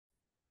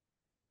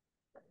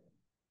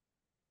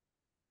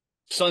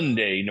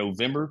Sunday,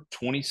 November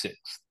 26th,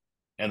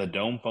 and the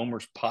Dome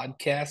Foamers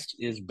podcast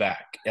is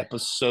back,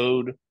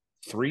 episode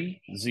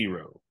 30.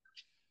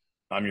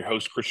 I'm your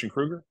host, Christian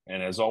Kruger,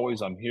 and as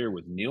always, I'm here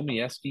with Neil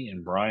Mieski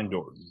and Brian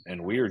Dorton,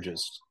 and we are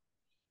just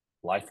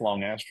lifelong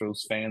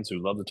Astros fans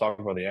who love to talk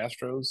about the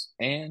Astros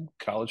and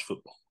college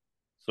football.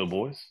 So,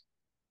 boys,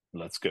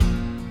 let's go.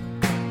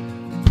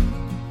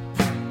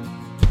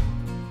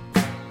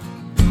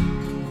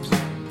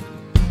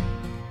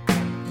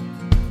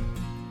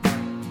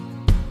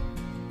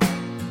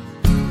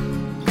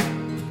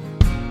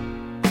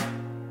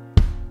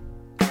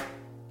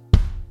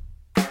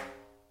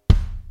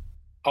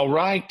 All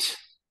right.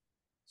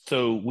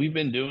 So we've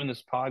been doing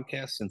this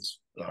podcast since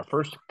our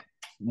first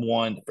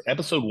one.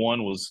 Episode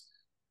one was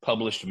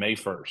published May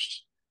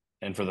 1st.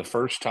 And for the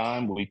first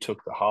time, we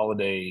took the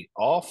holiday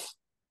off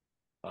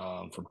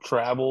from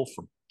travel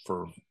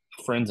for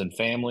friends and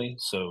family.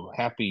 So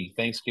happy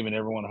Thanksgiving,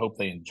 everyone. I hope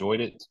they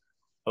enjoyed it.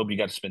 Hope you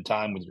got to spend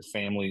time with your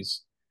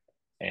families.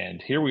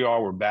 And here we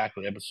are. We're back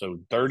with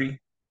episode 30.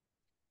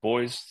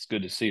 Boys, it's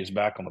good to see us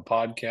back on the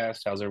podcast.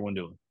 How's everyone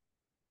doing?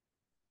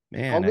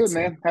 Man, All good,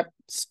 excellent. man.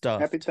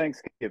 Stuffed. Happy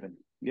Thanksgiving.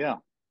 Yeah.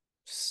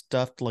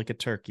 Stuffed like a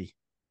turkey.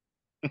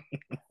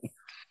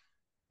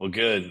 Well,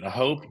 good. I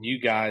hope you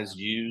guys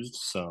used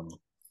some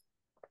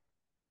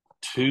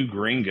Two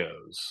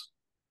Gringos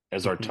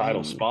as our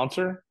title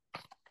sponsor.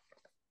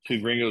 Two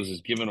Gringos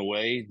is giving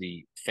away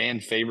the fan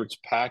favorites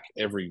pack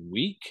every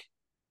week.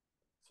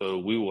 So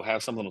we will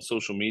have something on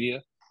social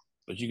media,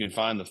 but you can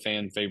find the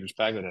fan favorites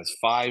pack that has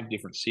 5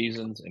 different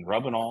seasons and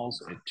rubbing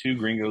alls at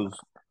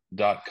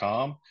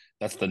twogringos.com.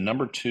 That's the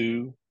number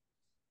 2.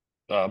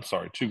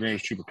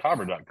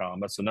 twogringoschupacabra.com.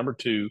 That's the number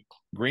 2,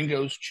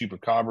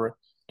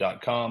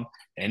 gringoschupacabra.com.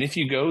 And if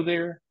you go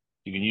there,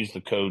 you can use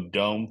the code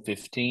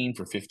DOME15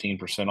 for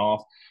 15%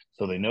 off.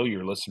 So they know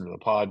you're listening to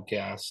the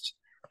podcast,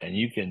 and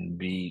you can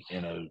be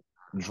in a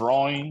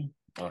drawing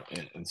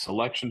and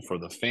selection for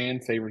the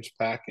fan favorites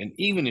pack. And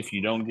even if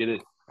you don't get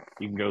it,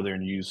 you can go there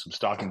and use some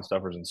stocking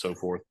stuffers and so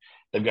forth.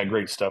 They've got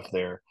great stuff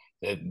there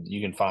that you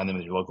can find them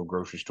at your local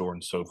grocery store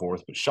and so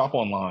forth. But shop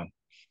online.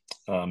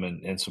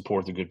 And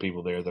support the good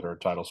people there that are a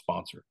title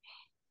sponsor.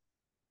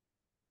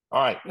 All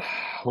right,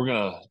 we're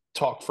going to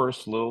talk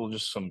first a little,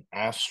 just some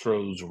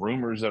Astros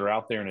rumors that are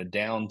out there in a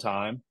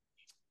downtime,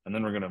 and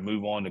then we're going to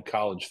move on to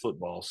college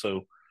football.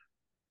 So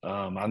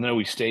I know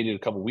we stated a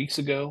couple weeks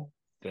ago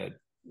that,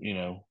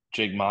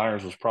 Jake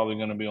Myers was probably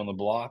going to be on the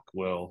block.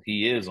 Well,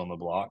 he is on the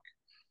block.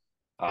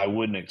 I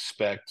wouldn't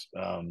expect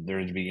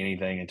there to be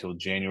anything until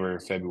January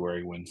or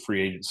February when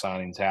free agent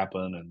signings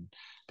happen and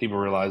people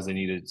realize they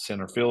need a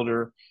center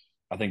fielder.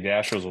 I think the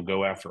Astros will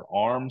go after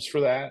arms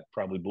for that,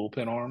 probably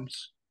bullpen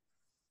arms.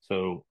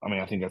 So,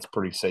 I think that's a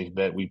pretty safe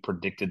bet. We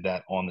predicted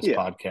that on this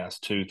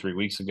podcast 2-3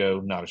 weeks ago.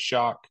 Not a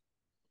shock.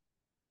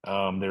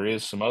 There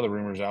is some other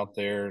rumors out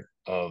there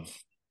of,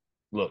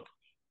 look,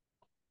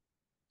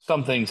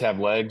 some things have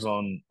legs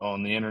on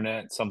the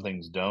internet. Some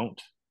things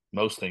don't.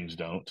 Most things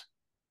don't.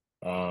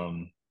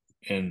 And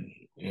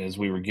as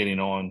we were getting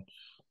on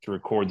to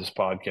record this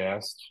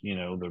podcast,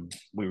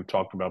 we were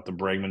talking about the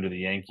Bregman to the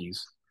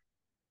Yankees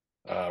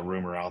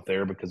rumor out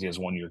there because he has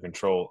 1-year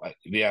control.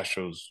 The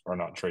Astros are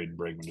not trading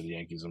Bregman to the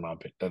Yankees, in my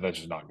opinion. That's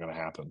just not going to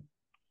happen.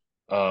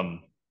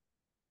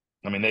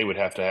 They would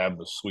have to have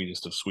the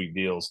sweetest of sweet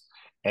deals.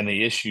 And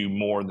the issue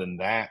more than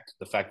that,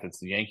 the fact that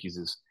it's the Yankees,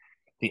 is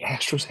the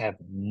Astros have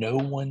no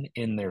one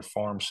in their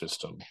farm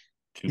system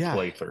to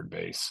play third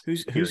base.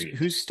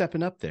 Who's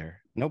stepping up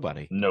there?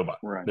 Nobody.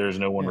 Right. There's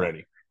no one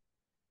ready.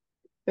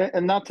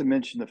 And not to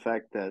mention the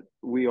fact that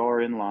we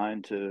are in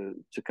line to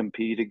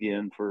compete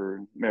again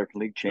for American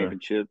League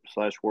Championship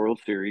 /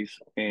 World Series,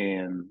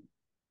 and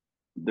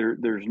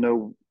there's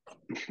no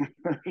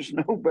there's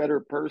no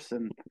better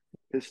person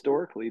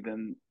historically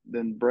than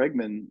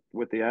Bregman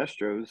with the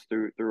Astros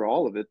through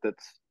all of it.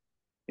 That's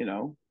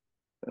been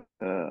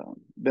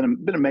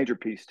a major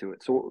piece to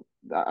it. So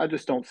I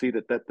just don't see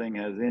that thing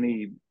has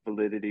any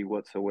validity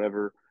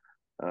whatsoever.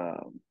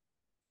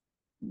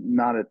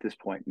 Not at this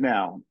point.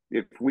 Now,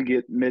 if we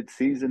get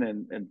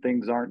mid-season and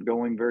things aren't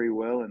going very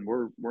well and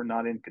we're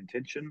not in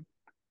contention,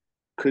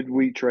 could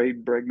we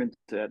trade Bregman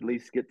to at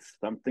least get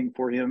something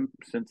for him,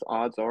 since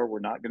odds are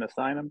we're not going to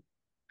sign him?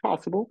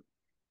 Possible.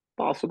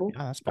 Yeah,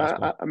 that's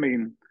possible.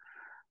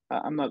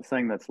 I'm not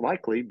saying that's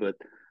likely, but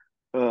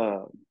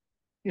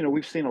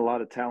we've seen a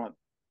lot of talent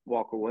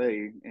walk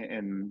away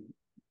and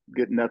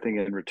get nothing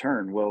in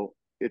return. Well,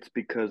 it's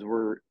because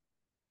we're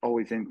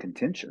always in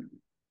contention.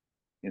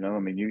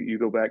 You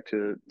go back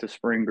to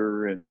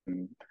Springer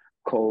and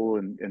Cole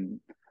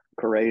and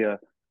Correa.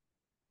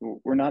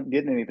 We're not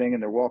getting anything,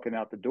 and they're walking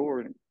out the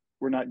door, and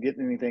we're not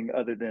getting anything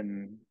other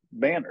than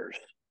banners.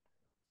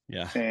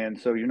 Yeah.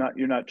 And so you're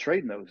not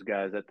trading those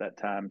guys at that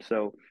time.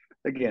 So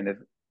again, if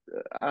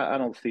I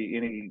don't see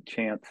any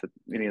chance that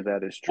any of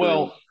that is true.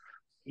 Well,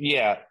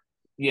 yeah.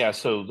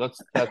 So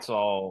that's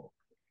all.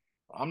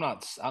 I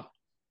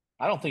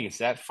don't think it's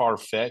that far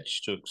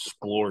fetched to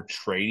explore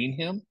trading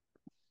him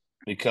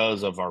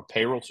because of our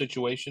payroll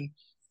situation.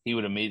 He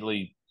would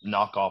immediately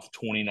knock off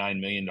 $29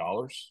 million.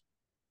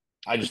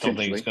 I just don't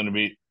think it's going to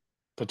be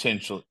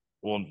potential.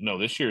 Well, no,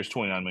 this year is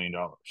 $29 million.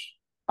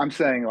 I'm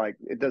saying, like,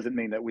 it doesn't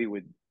mean that we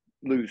would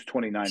lose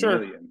 29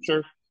 million.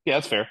 Sure. Yeah,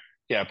 that's fair.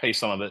 Yeah, pay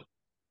some of it.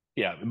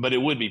 Yeah, but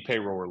it would be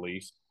payroll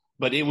relief.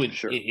 But it would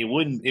it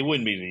wouldn't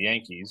be the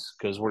Yankees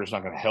because we're just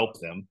not going to help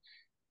them.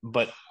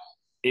 But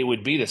it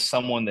would be to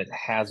someone that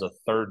has a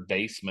third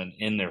baseman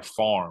in their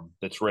farm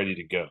that's ready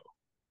to go.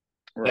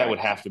 Right. That would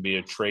have to be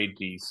a trade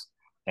piece,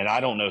 and I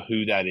don't know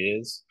who that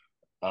is.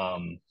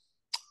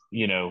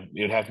 You know,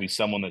 it would have to be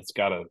someone that's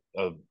got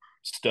a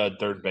stud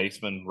third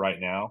baseman right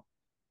now,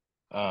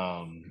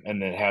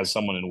 and then has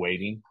someone in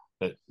waiting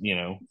that, you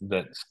know,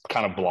 that's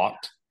kind of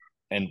blocked.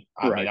 And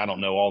I mean, I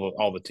don't know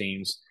all the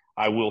teams.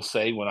 I will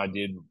say, when I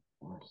did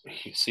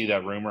see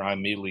that rumor, I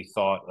immediately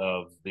thought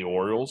of the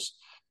Orioles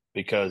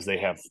because they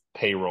have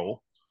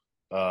payroll.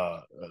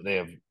 They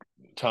have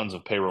tons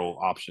of payroll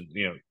options,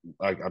 you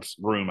know,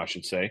 room, I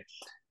should say,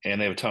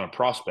 and they have a ton of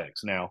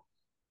prospects. Now,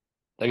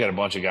 they got a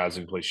bunch of guys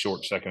who can play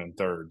short, second, and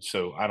third.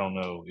 So I don't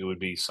know. It would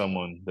be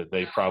someone that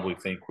they probably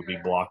think would be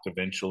blocked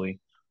eventually,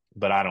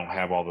 but I don't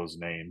have all those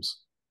names.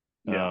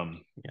 Yeah.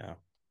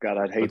 God,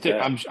 I'd hate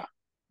that.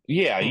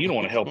 Yeah, you don't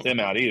want to help them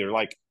out either.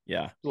 Like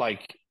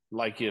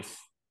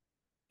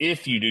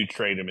if you do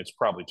trade them, it's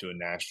probably to a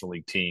National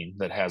League team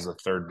that has a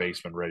third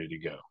baseman ready to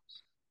go.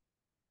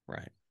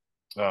 Right.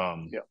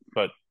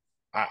 But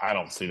I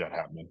don't see that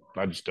happening.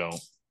 I just don't.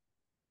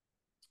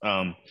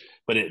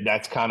 But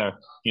that's kind of,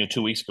 you know,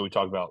 2 weeks ago we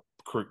talked about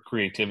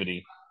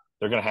creativity.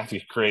 They're going to have to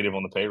get creative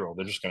on the payroll.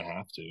 They're just going to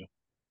have to.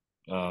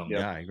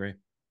 Yeah, I agree.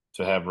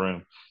 To have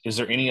room. Is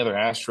there any other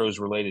Astros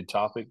related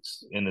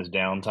topics in this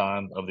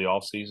downtime of the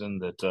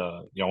offseason that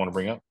y'all want to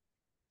bring up?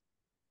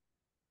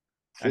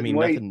 I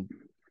mean,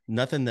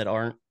 nothing that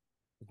aren't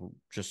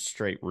just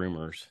straight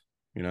rumors,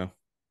 you know?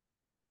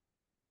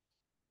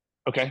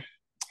 Okay.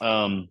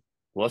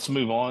 Let's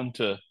move on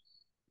to,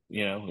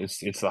 you know,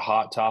 it's the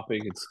hot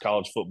topic. It's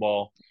college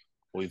football.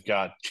 We've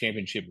got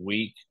championship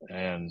week,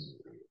 and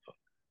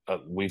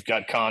we've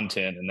got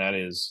content, and that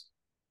is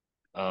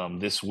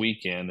this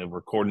weekend. And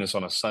recording this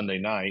on a Sunday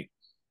night,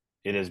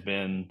 it has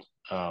been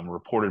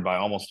reported by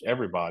almost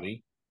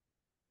everybody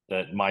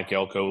that Mike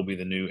Elko will be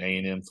the new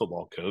A&M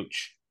football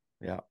coach.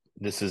 Yeah.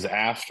 This is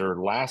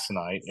after last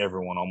night,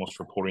 everyone almost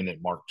reporting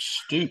that Mark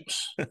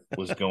Stoops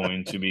was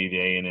going to be the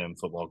A&M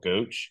football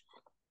coach.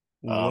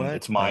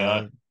 It's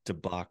my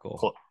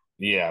debacle.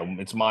 Yeah,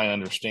 it's my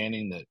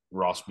understanding that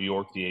Ross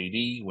Bjork,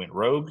 the AD, went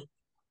rogue,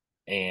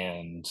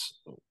 and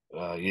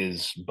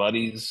his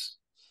buddies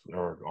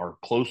are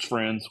close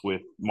friends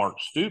with Mark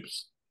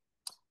Stoops.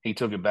 He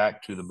took it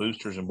back to the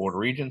boosters and board of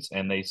regents,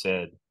 and they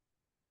said,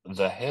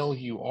 "The hell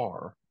you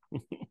are."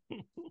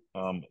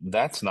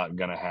 That's not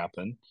going to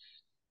happen.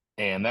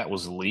 And that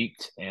was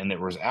leaked, and there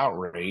was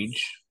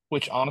outrage,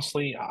 which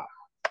honestly,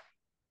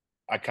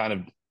 I kind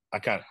of,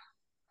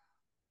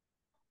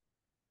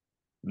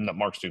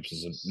 Mark Stoops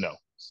is no,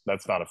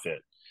 that's not a fit.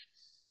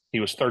 He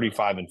was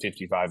 35 and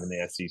 55 in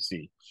the SEC.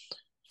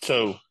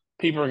 So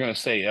people are going to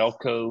say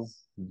Elko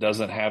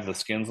doesn't have the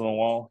skins on the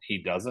wall.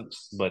 He doesn't,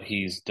 but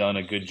he's done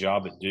a good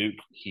job at Duke.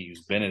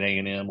 He's been at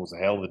A&M, was a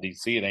hell of a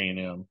DC at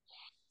A&M.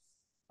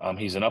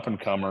 He's an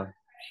up-and-comer.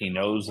 He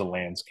knows the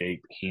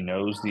landscape. He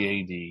knows the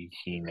AD.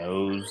 He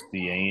knows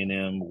the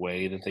A&M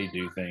way that they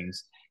do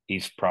things.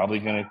 He's probably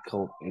going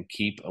to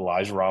keep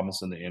Elijah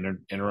Robinson, the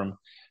interim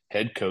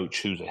head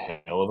coach, who's a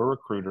hell of a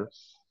recruiter.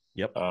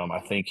 Yep. I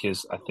think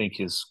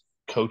his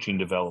coaching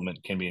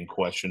development can be in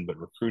question, but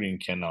recruiting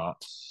cannot.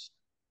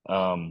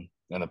 And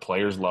the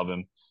players love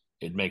him.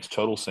 It makes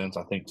total sense.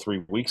 I think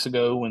 3 weeks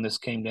ago when this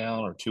came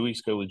down, or 2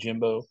 weeks ago with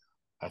Jimbo,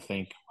 I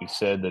think we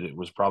said that it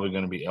was probably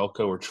going to be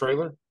Elko or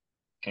Traylor.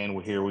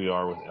 And here we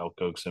are with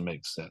Elko, because it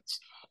makes sense.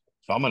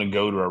 So I'm going to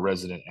go to our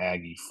resident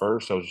Aggie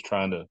first. I was just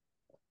trying to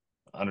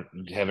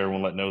have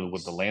everyone know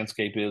what the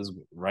landscape is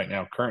right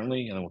now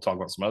currently, and then we'll talk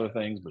about some other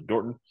things. But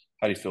Dorton,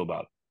 how do you feel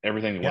about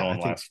everything that went on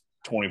the last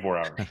 24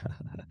 hours?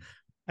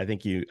 I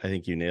think you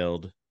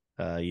nailed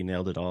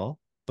it all.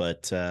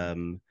 But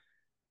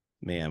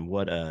man,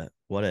 what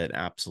an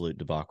absolute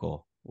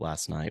debacle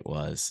last night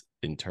was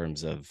in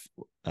terms of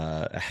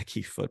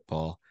Aggie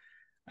football.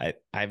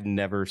 I've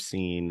never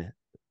seen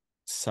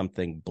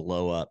something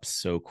blow up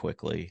so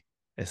quickly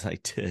as I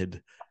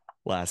did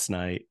last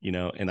night, you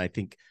know. And I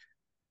think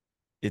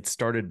it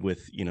started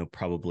with, you know,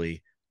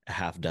 probably a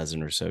half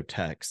dozen or so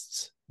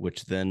texts,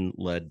 which then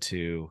led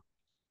to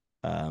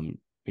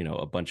you know,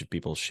 a bunch of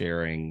people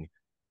sharing,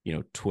 you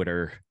know,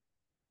 Twitter,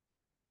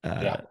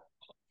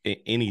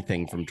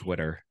 anything from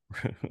Twitter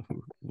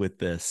with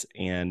this.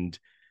 And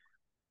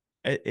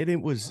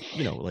it was,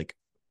 you know, like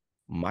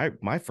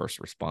my first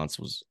response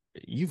was,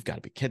 you've got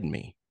to be kidding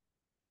me.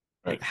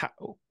 Right. Like,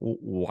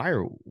 why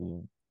are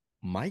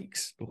Mike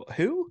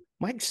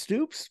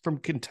Stoops from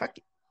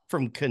Kentucky?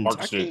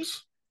 Mark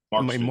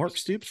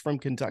Stoops from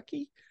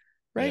Kentucky,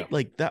 right? Yeah.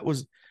 Like, that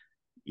was,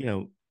 you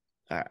know,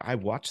 I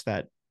watched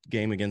that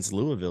game against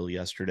Louisville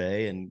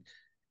yesterday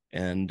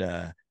and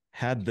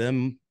had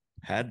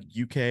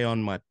UK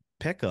on my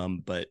pick 'em,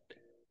 but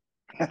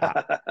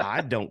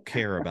I don't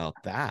care about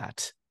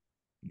that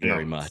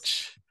very Yeah.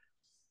 much,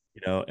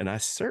 and I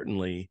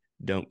certainly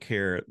don't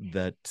care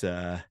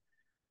that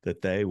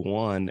they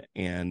won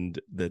and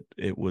that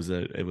it was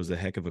a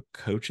heck of a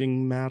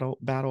coaching battle,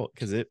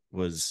 because it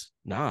was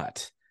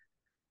not.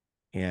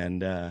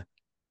 And I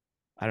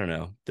don't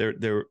know,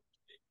 there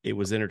it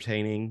was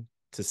entertaining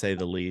to say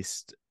the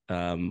least.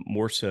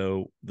 More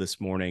so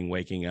this morning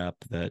waking up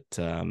that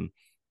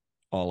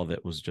all of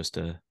it was just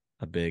a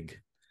big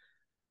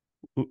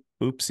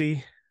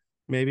oopsie,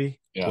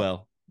 maybe. Yeah.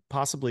 Well,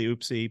 possibly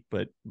oopsie,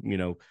 but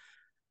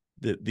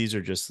these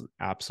are just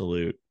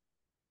absolute.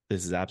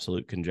 This is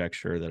absolute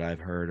conjecture that I've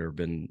heard or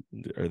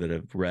that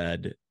I've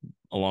read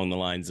along the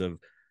lines of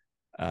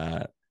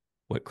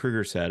what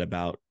Kruger said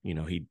about,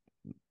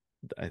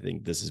 I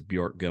think this is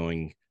Bjork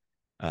going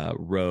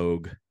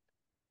rogue.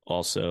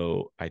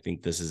 Also, I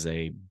think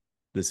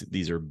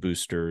these are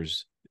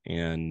boosters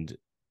and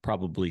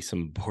probably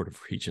some board of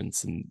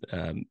regents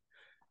and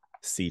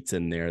seats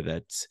in there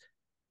that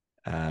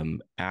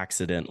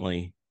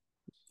accidentally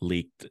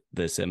leaked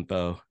this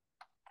info.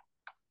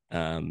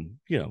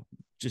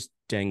 Just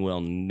dang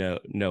well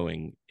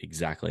knowing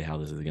exactly how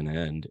this is going to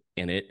end,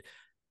 and it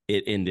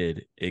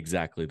ended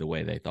exactly the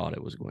way they thought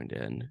it was going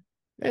to end,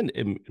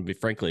 and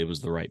frankly, it was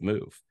the right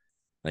move.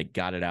 Like,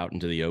 got it out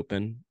into the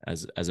open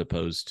as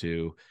opposed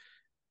to,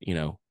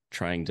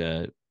 trying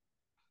to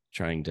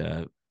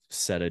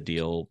set a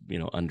deal,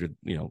 under,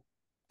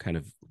 kind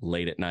of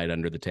late at night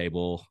under the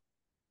table.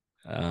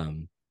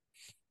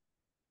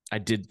 I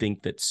did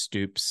think that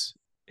Stoops,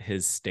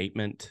 his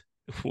statement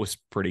was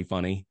pretty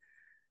funny.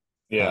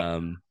 Yeah.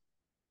 And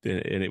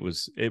it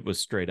was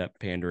straight up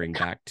pandering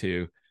back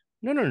to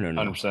no.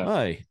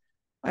 100%.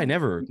 I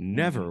never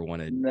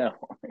wanted No.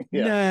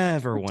 Yeah.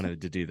 never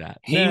wanted to do that.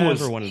 He Never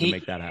was wanted to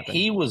make that happen.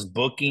 He was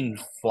booking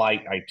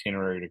flight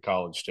itinerary to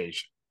College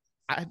Station.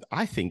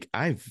 I think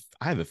I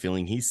have a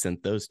feeling he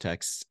sent those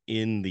texts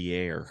in the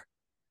air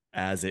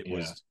as it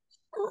was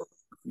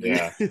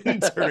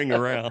turning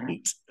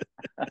around.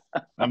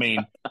 I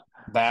mean,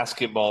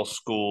 basketball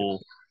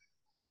school,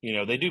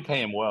 they do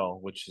pay him well,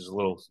 which is a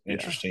little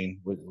interesting.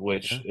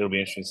 Which it'll be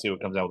interesting to see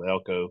what comes out with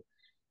Elko.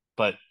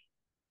 But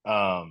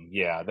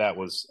that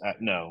was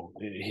no.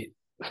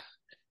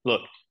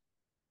 Look,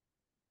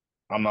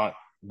 I'm not,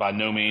 by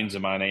no means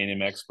am I an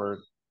A&M expert.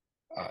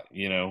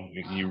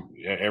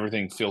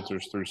 Everything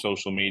filters through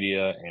social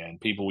media and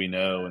people we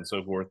know and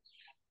so forth.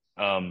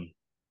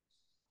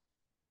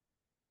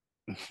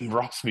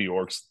 Ross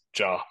Bjork's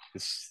job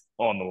is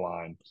on the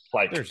line.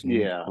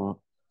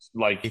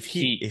 Like, if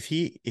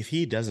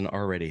he doesn't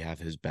already have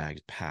his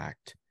bags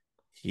packed,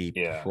 he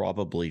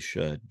probably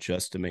should,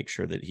 just to make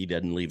sure that he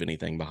doesn't leave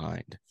anything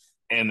behind.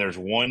 And there's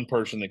one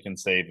person that can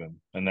save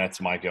him, and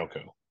that's Mike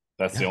Elko.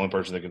 That's the only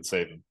person that can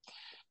save him.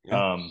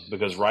 Yeah.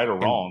 Because right or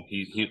wrong,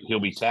 he'll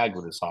be tagged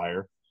with his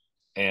hire.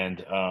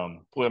 And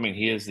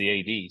he is the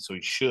AD, so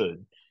he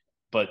should.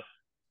 But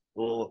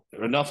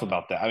enough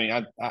about that. I mean,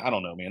 I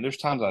don't know, man. There's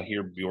times I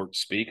hear Bjork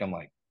speak, I'm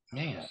like,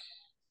 man,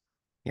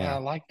 I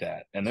like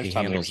that. And there's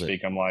times I hear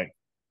speak, I'm like,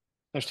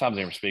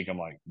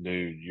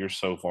 dude, you're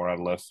so far out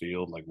of left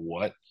field. Like,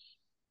 what?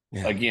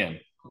 Yeah. Again,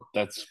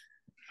 that's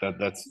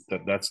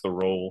the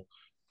role.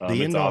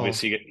 It's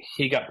obvious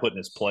he got put in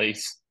his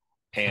place.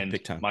 And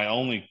my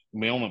only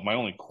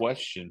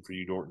question for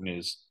you, Dorton,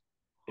 is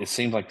it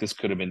seems like this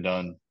could have been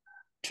done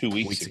 2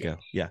 weeks ago.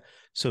 Yeah.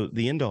 So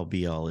the end all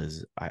be all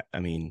is, I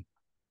mean,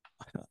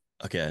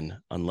 again,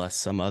 unless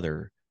some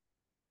other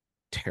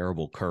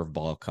terrible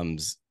curveball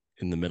comes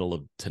in the middle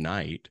of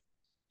tonight,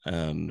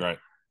 right?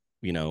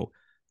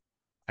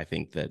 I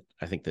think that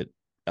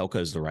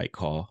Elko's the right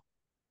call.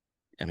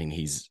 I mean,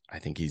 I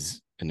think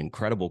he's an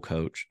incredible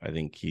coach. I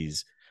think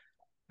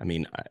I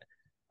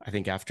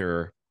think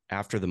after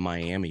the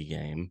Miami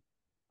game,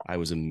 I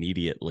was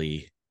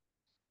immediately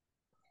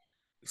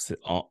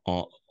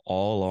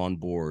all on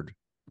board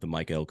the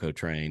Mike Elko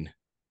train.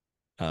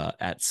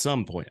 At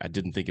some point, I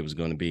didn't think it was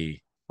going to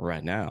be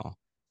right now,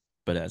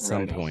 but at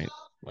some point,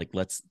 like,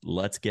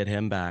 let's get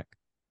him back.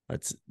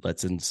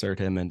 Let's insert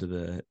him into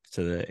the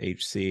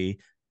HC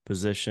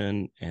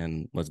position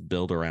and let's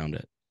build around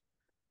it.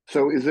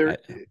 So is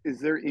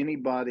there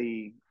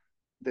anybody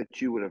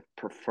that you would have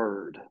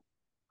preferred?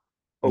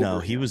 No,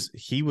 he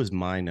was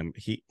my number.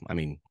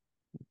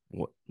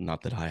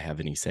 Not that I have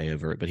any say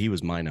over it, but he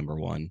was my number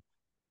one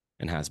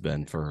and has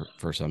been for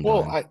some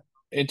time.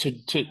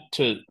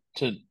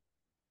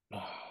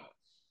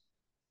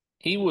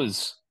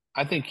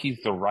 I think he's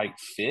the right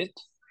fit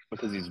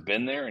because he's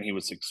been there and he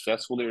was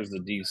successful there as the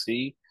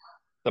DC.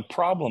 The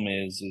problem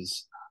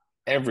is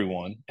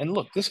everyone, and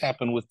look, this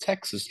happened with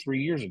Texas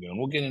 3 years ago, and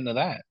we'll get into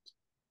that.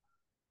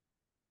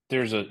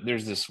 There's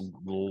this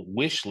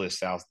wish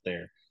list out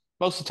there.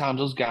 Most of the time,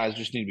 those guys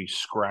just need to be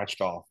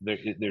scratched off. They're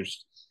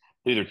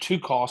either too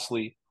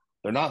costly,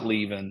 they're not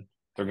leaving,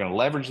 they're going to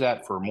leverage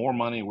that for more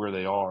money where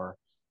they are.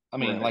 I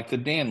mean, like the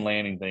Dan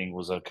Lanning thing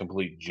was a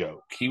complete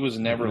joke. He was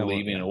never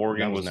leaving, and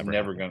Oregon was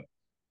never going to.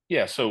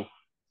 Yeah, so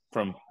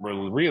from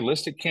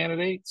realistic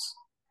candidates,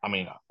 I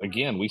mean,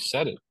 again, we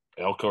said it.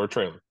 Elko or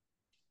Trailer.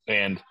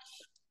 And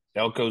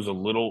Elko's a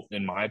little,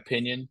 in my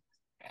opinion,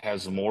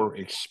 has more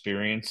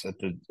experience at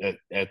the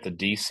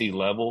DC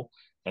level,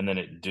 and then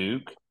at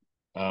Duke.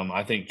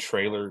 I think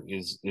Trailer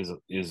is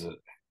a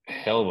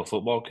hell of a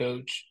football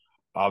coach.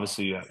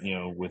 Obviously,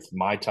 with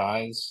my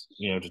ties,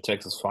 to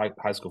Texas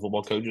high school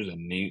football coaches,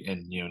 and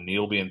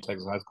Neil being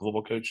Texas high school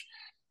football coach,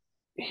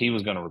 he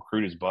was going to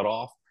recruit his butt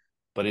off.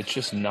 But it's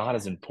just not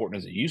as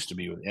important as it used to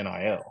be with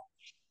NIL.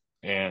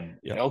 And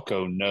Yep.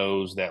 Elko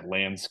knows that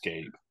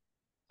landscape.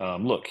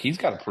 Look, he's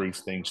got to prove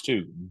things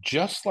too,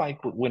 just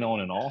like what went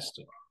on in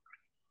Austin.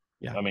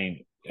 Yeah. I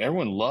mean,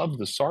 everyone loved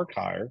the Sark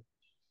hire,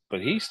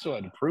 but he still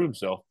had to prove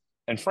himself.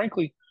 And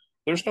frankly,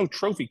 there's no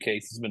trophy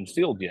case that's been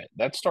filled yet.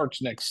 That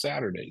starts next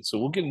Saturday. So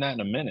we'll get in that in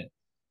a minute.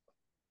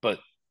 But,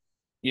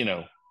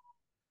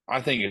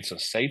 I think it's a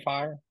safe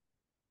hire.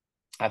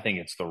 I think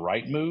it's the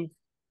right move.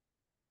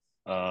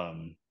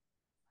 And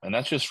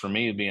that's just for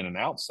me being an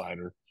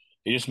outsider.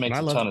 It just makes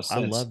a ton of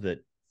sense.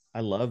 I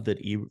love that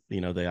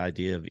the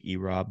idea of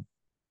Rob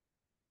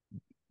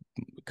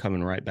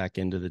coming right back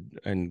into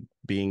and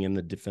being in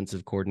the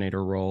defensive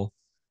coordinator role,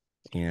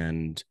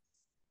 and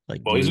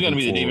he's going to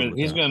be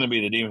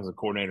the defensive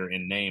coordinator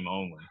in name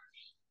only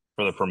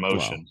for the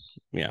promotion.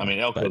 Well, yeah, I mean,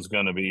 Elko's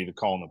going to be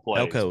calling the plays.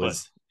 Elko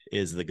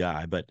is the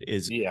guy, but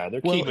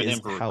they're keeping him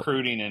for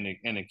recruiting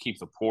and to keep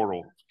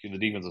the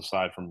defensive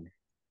side from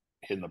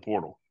hitting the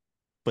portal.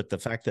 But the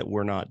fact that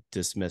we're not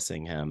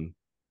dismissing him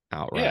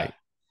outright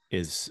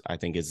is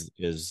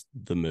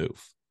the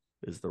move,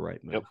 is the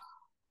right move. Yep.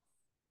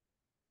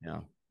 Yeah.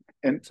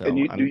 And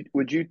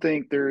would you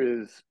think there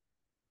is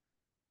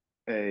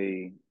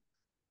a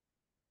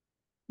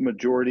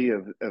majority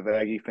of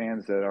Aggie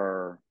fans that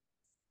are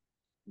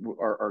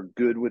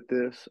good with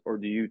this, or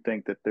do you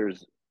think that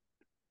there's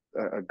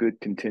a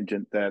good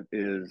contingent that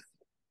is?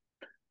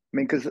 I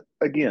mean, because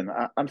again,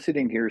 I'm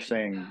sitting here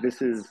saying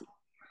this is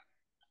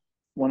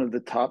one of the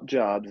top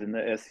jobs in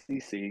the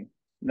SEC.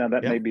 Now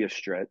that may be a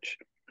stretch,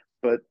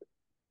 but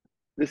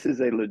this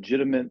is a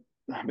legitimate.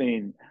 I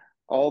mean,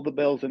 all the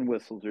bells and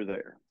whistles are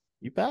there.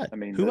 You bet. I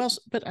mean, who else?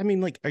 But I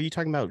mean, are you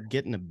talking about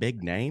getting a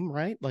big name,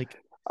 right?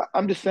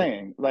 I'm just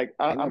saying,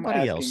 I'm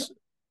asking, else.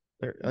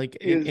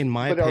 In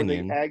my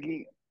opinion,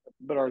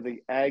 are the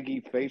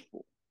Aggie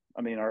faithful?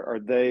 I mean, are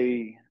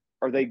they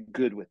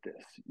good with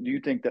this? Do you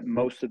think that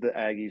most of the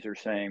Aggies are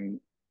saying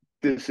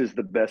this is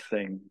the best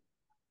thing?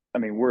 I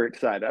mean, we're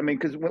excited. I mean,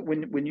 because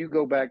when you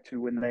go back to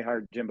when they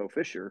hired Jimbo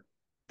Fisher,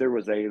 there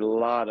was a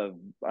lot of,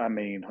 I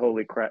mean,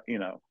 holy crap,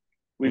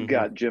 we've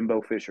got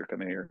Jimbo Fisher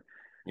coming here.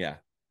 Yeah.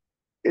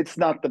 It's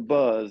not the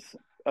buzz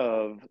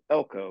of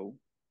Elko.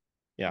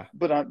 Yeah.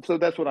 But so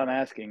that's what I'm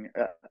asking.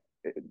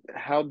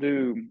 How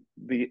does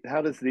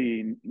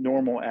the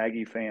normal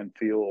Aggie fan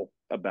feel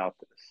about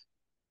this?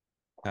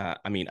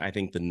 I mean, I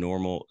think the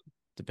normal,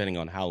 depending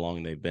on how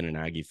long they've been an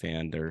Aggie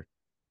fan,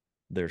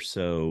 they're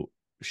so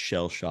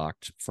shell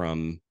shocked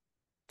from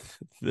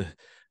the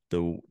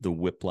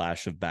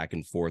whiplash of back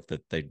and forth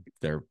that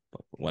they're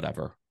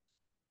whatever.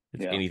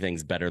 If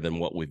anything's better than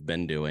what we've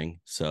been doing,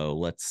 so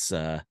let's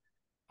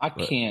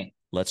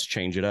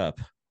change it up.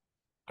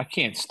 I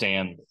can't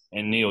stand,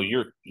 and Neil,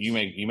 you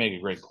make a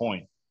great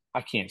point.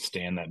 I can't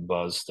stand that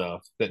buzz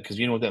stuff. Because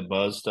you know what that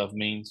buzz stuff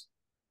means?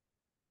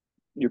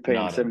 You're paying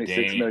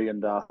 $76 million.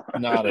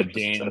 Not a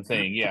damn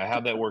thing. Yeah,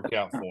 how'd that work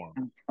out for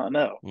him? I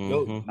know.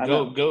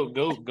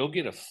 Go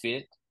get a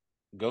fit.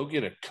 Go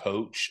get a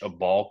coach, a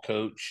ball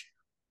coach.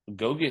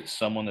 Go get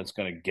someone that's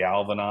going to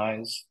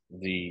galvanize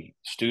the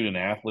student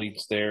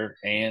athletes there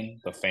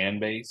and the fan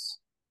base.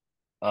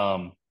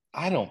 I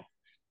don't.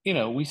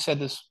 We said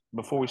this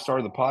before we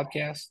started the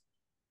podcast.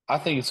 I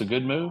think it's a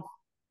good move.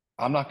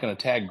 I'm not going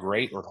to tag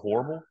great or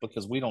horrible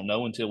because we don't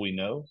know until we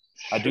know.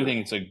 Sure. I do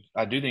think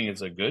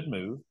it's a good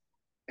move.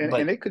 And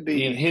it could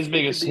be his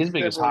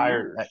biggest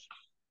hire.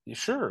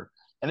 Sure.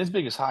 And his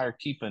biggest hire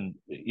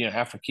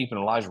after keeping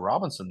Elijah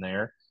Robinson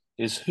there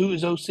is who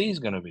his OC is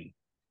going to be.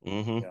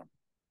 Mm-hmm. Yeah.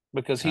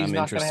 Because he's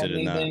not going to have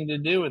anything to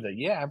do with it.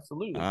 Yeah,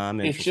 absolutely.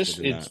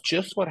 It's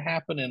just what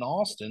happened in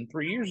Austin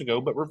 3 years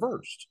ago, but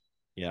reversed.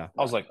 Yeah.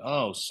 I was like,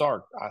 oh,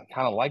 Sark, I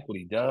kind of like what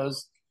he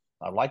does.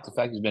 I like the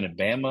fact he's been at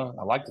Bama.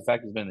 I like the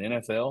fact he's been in the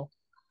NFL.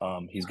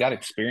 He's got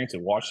experience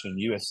at Washington,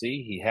 USC.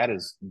 He had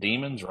his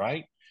demons,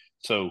 right?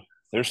 So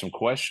there's some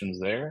questions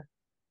there.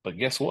 But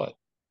guess what?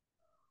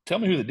 Tell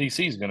me who the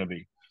DC is going to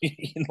be.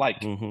 Right.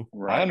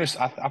 I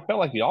understand. I felt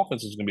like the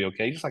offense is going to be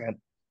okay. Just like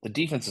the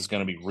defense is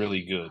going to be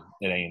really good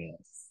at A&M.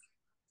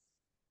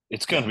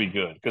 It's going to be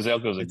good because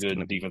Elko's a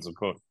good defensive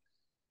coach.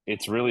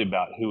 It's really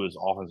about who his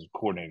offensive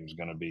coordinator is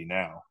going to be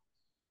now.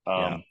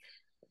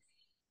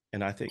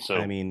 And I think,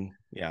 I mean,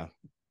 yeah.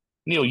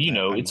 Neil,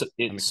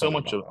 it's so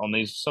much on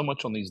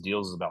these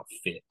deals is about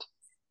fit.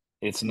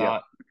 It's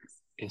not,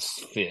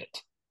 it's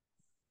fit.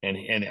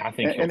 And I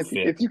think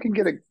if you can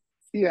get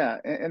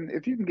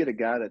if you can get a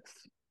guy that's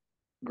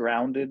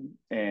grounded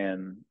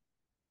and,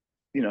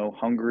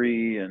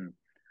 hungry and,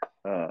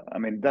 I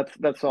mean,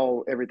 that's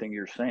all, everything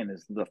you're saying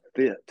is the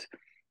fit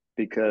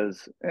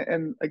because,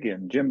 and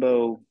again,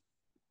 Jimbo,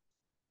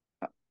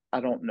 I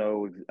don't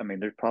know. I mean,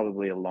 there's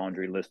probably a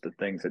laundry list of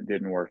things that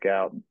didn't work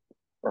out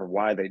or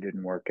why they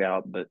didn't work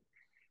out, but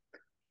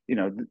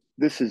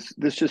this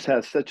just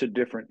has such a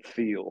different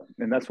feel,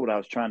 and that's what I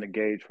was trying to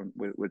gauge from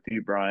with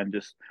you, Brian.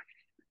 Just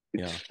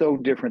Yeah. it's so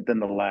different than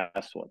the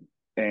last one,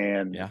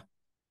 and Yeah.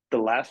 the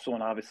last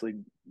one obviously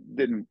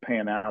didn't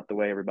pan out the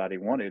way everybody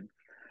wanted,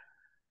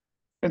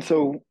 and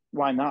so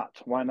why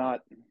not? Why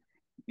not?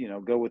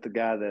 Go with the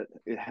guy that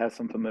it has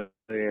some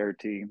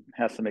familiarity,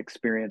 has some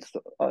experience,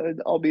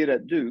 albeit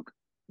at Duke.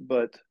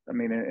 But I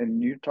mean,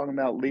 and you're talking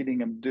about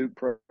leading a Duke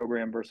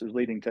program versus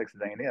leading Texas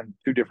A&M,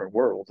 two different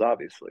worlds,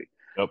 obviously.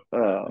 Yep.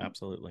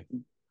 Absolutely.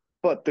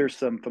 But there's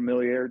some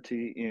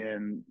familiarity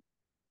in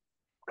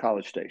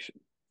College Station,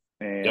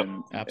 Yep.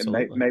 and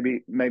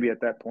Absolutely. maybe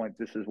at that point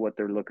this is what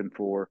they're looking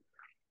for.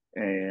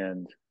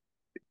 And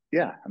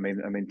yeah, I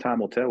mean, time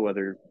will tell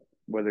whether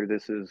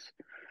this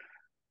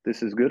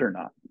is good or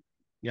not.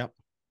 Yep.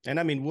 And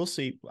I mean, we'll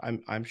see.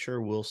 I'm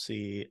sure we'll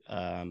see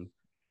a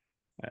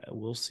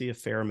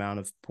fair amount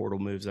of portal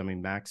moves. I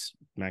mean, Max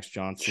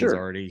Johnson's Sure.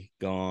 already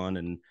gone,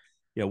 and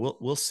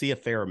we'll see a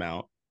fair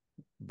amount.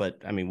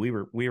 But I mean, we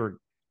were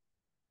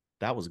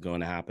that was going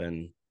to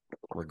happen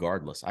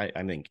regardless. I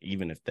think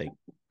even if they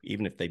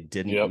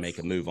didn't make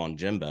a move on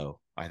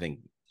Jimbo, I think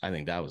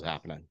that was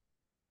happening.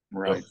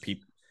 Right.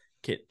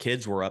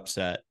 Kids were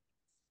upset,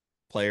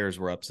 players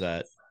were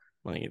upset.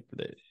 Like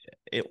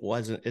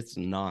it's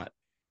not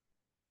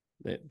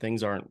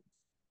things aren't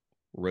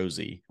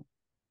rosy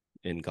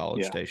in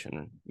College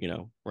Station,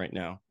 right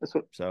now. That's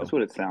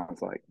what it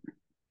sounds like.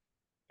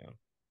 Yeah.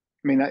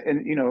 I mean,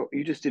 and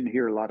you just didn't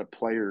hear a lot of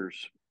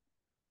players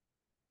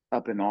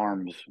up in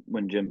arms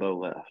when Jimbo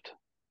left,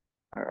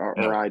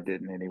 or I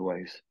didn't,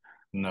 anyways.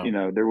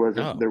 No. There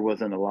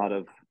wasn't a lot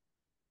of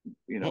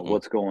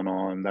what's going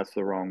on. That's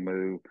the wrong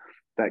move,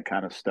 that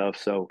kind of stuff.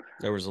 So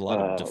there was a lot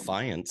of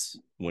defiance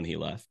when he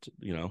left.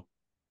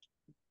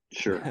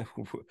 Sure.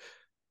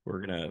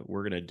 we're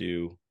gonna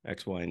do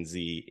X, Y, and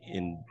Z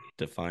in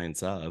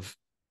defiance of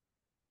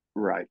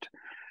right.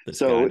 this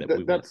guy that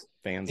we were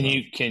fans of.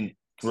 You can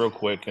real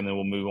quick, and then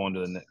we'll move on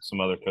to some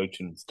other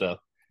coaching stuff,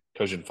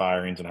 coaching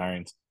firings and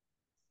hirings.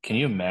 Can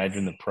you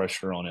imagine the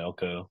pressure on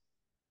Elko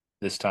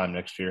this time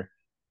next year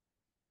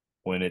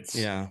when it's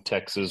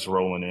Texas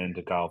rolling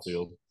into Kyle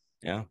Field?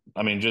 Yeah.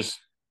 I mean, just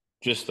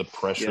the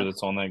pressure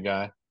that's on that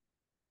guy.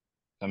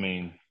 I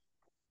mean,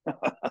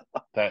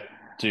 that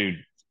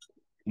dude,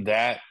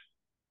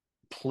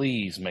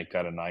 please make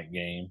that a night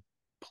game.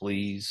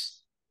 Please.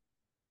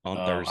 On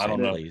Thursday, I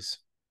don't know. Please.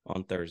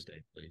 On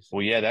Thursday, please.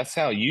 Well, yeah, that's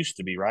how it used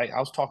to be, right? I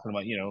was talking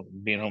about,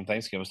 being home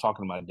Thanksgiving. I was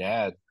talking to my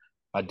dad.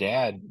 My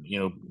dad,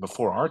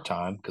 before our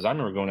time, because I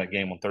remember going that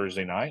game on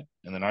Thursday night,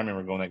 and then I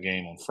remember going that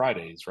game on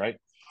Fridays, right?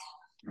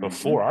 Mm-hmm.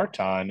 Before our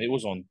time, it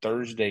was on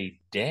Thursday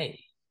day.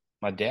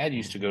 My dad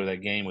used to go to that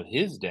game with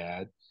his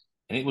dad,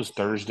 and it was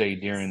Thursday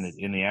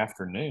in the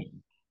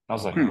afternoon. I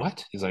was like,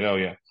 what? He's like, oh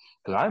yeah,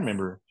 because I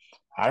remember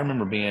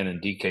being in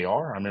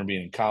DKR. I remember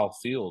being in Kyle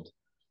Field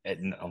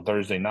on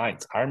Thursday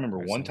nights. I remember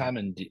one time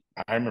in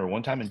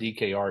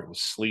DKR it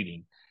was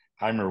sleeting.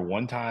 I remember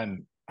one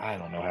time, I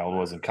don't know how it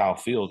was in Kyle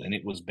Field, and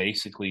it was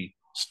basically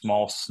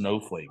small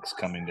snowflakes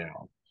coming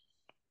down.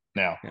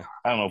 Now,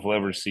 I don't know if we'll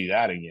ever see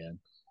that again.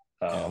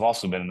 I've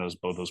also been in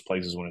both those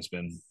places when it's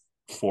been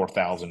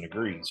 4,000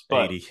 degrees,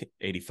 but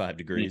 85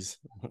 degrees.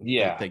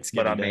 Yeah,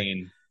 Thanksgiving but I Day.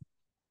 mean,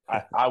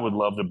 I would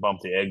love to bump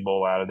the Egg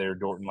Bowl out of there,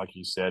 Dorton, like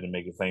you said, and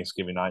make it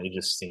Thanksgiving night. It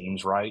just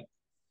seems right.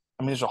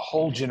 I mean, there's a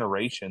whole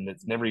generation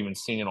that's never even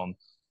seen it on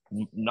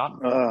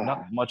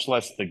not much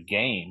less the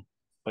game,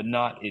 but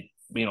not it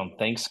being on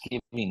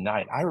Thanksgiving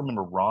night. I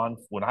remember when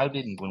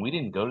we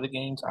didn't go to the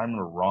games. I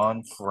remember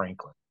Ron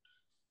Franklin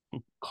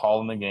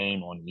calling the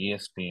game on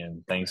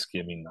ESPN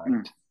Thanksgiving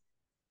night.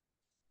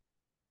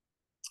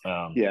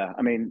 Yeah,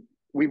 I mean,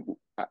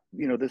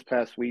 this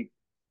past week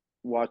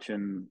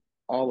watching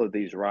all of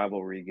these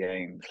rivalry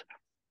games,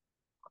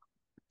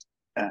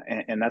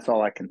 and that's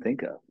all I can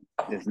think of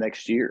is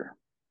next year.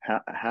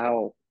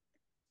 How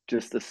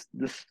just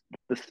the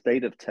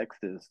state of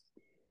Texas.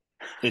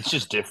 It's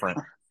just different.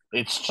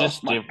 It's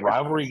just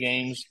rivalry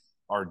games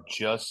are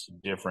just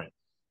different.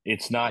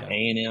 It's not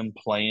A&M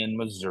playing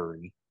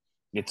Missouri.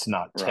 It's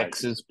not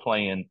Texas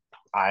playing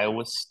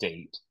Iowa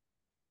State.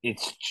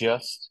 It's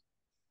just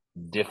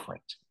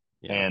different.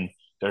 Yeah. And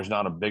there's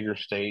not a bigger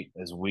state,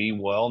 as we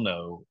well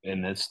know,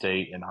 in this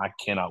state. And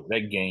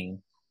that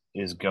game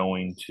is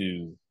going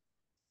to,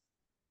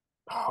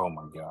 oh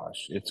my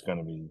gosh, it's going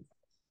to be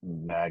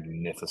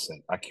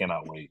magnificent. I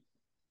cannot wait.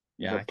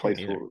 Yeah, the place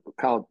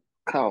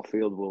Kyle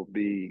Field will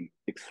be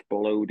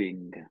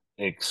exploding.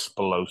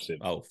 Explosive.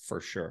 Oh,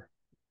 for sure.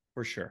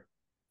 For sure.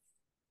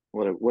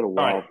 What a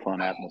wild,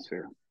 fun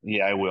atmosphere.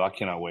 Yeah, I will. I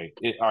cannot wait.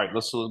 All right,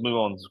 let's move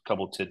on to a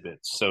couple of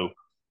tidbits. So,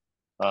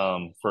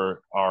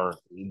 for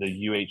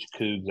the UH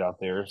Cougs out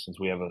there, since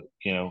we have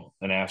an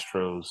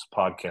Astros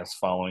podcast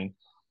following,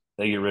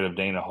 they get rid of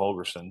Dana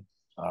Holgerson.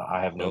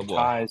 I have no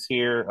ties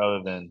here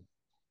other than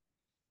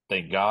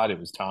thank God it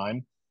was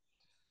time.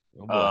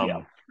 Oh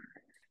boy.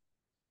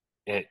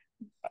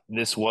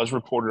 this was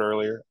reported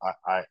earlier.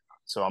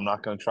 So I'm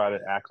not going to try to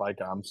act like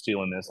I'm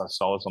stealing this. I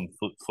saw this on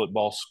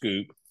Football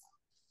Scoop,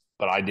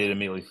 but I did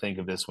immediately think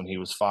of this when he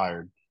was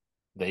fired.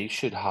 They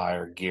should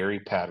hire Gary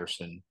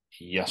Patterson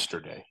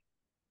yesterday.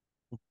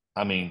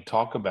 I mean,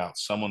 talk about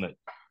someone that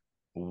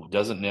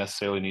doesn't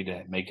necessarily need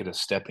to make it a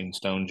stepping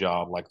stone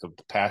job like the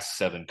past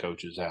 7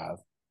 coaches have.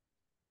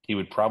 He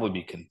would probably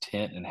be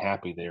content and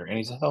happy there, and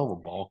he's a hell of a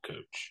ball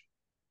coach.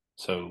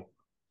 So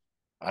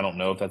I don't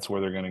know if that's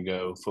where they're going to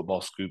go. Football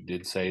Scoop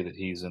did say that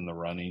he's in the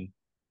running.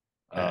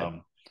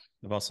 I've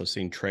also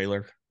seen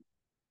Trailer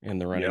in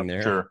the running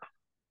there. Sure.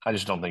 I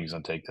just don't think he's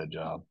going to take that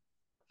job.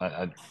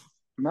 I'm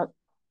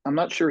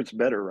not sure it's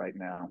better right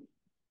now.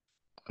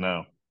 I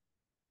know.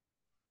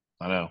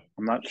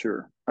 I'm not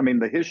sure. I mean,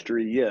 the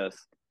history, yes,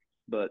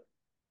 but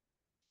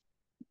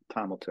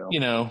time will tell.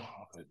 You know,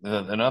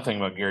 another thing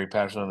about Gary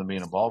Patterson other than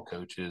being a ball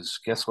coach is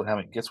guess what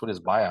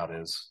his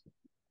buyout is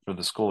for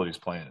the school that he's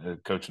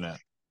coaching at?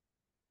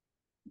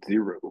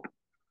 0.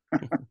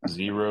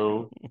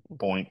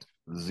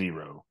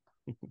 0.0.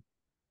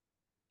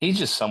 He's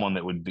just someone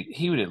that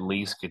he would at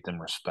least get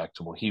them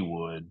respectable. He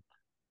would.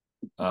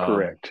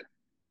 Correct.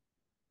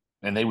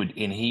 And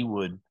he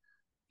would,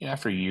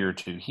 after a year or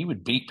two, he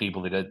would beat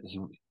people that's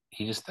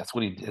his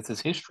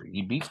history.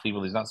 He beats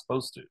people he's not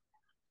supposed to.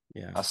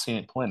 Yeah. I've seen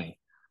it plenty.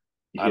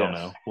 Yes. I don't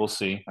know. We'll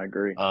see. I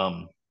agree.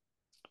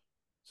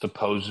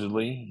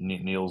 Supposedly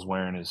Neil's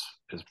wearing his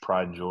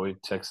Pride and Joy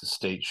Texas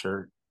State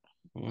shirt.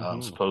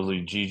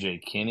 Supposedly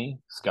GJ Kinney's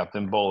got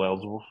them bowl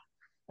eligible,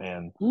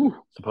 and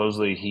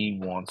supposedly he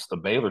wants the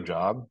Baylor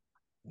job.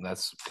 And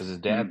that's because his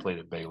dad played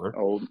at Baylor.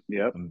 Oh,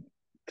 yep. And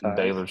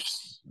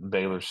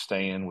Baylor's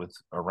staying with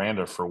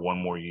Aranda for one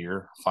more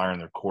year, firing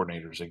their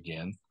coordinators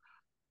again.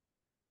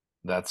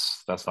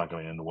 That's not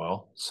going to end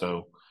well.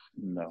 So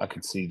no. I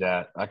could see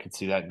that.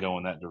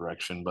 Going that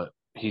direction, but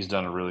he's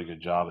done a really good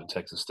job at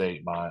Texas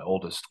State. My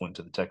oldest went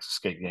to the Texas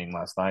State game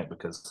last night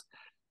because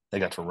they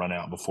got to run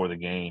out before the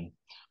game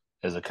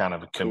as a kind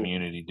of a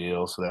community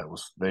deal. So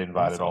they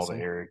invited all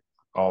the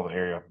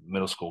area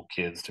middle school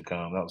kids to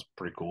come. That was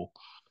pretty cool.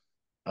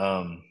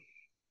 So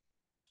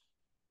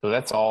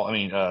that's all. I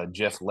mean,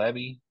 Jeff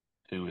Levy,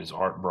 who is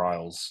Art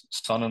Briles'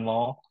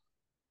 son-in-law,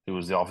 who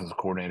was the offensive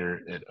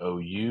coordinator at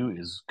OU,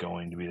 is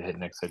going to be the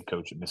next head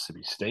coach at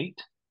Mississippi State.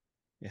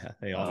 Yeah,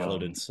 they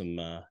offloaded some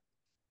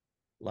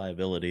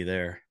liability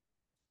there.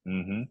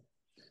 Mm-hmm.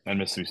 And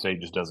Mississippi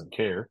State just doesn't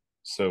care.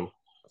 So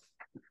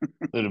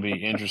it'll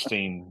be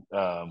interesting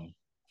to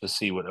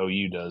see what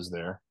OU does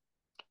there.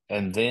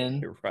 And then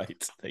you're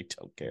right, they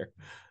don't care.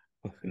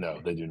 No,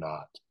 they do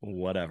not.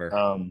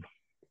 Whatever.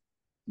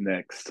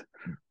 Next,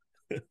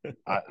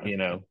 I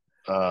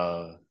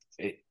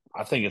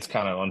think it's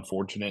kind of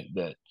unfortunate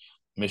that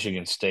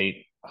Michigan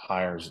State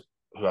hires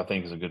who I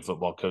think is a good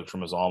football coach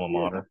from his alma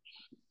mater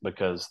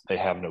because they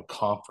have no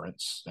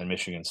conference and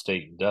Michigan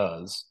State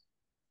does.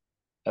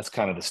 That's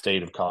kind of the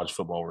state of college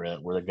football we're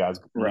at, where the guy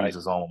leaves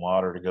his alma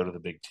mater to go to the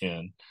Big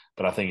Ten.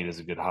 But I think it is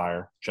a good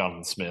hire.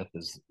 Jonathan Smith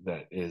is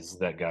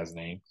that guy's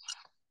name.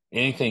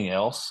 Anything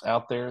else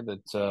out there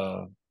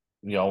that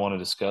y'all want to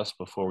discuss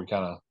before we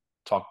kind of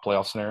talk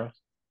playoff scenarios?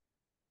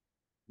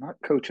 Not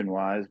coaching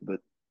wise, but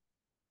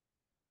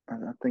I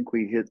think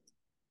we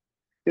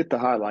hit the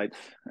highlights.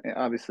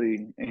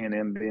 Obviously,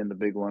 A&M being the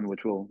big one,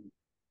 which will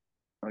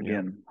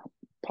again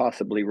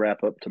possibly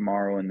wrap up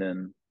tomorrow, and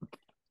then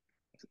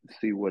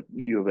see what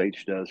U of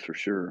H does for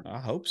sure. I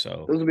hope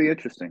so. Those will be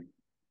interesting.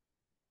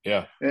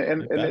 Yeah,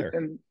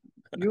 and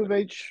U of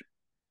H.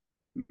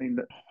 I mean,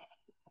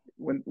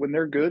 when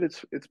they're good,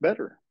 it's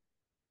better.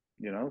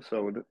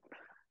 So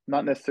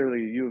not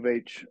necessarily a U of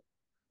H,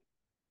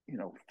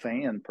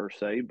 fan per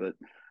se, but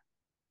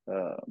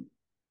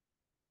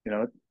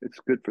it's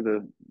good for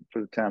the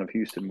town of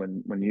Houston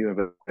when U of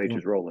H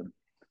is rolling.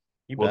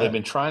 They've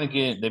been trying to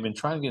get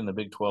in the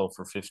Big 12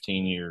 for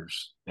 15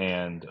 years,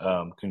 and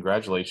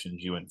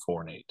congratulations, you went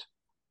 4-8.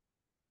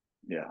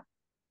 Yeah.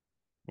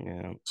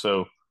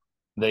 So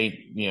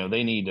they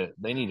need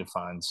to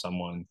find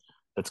someone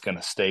that's going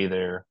to stay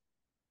there,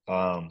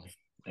 and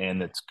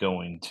that's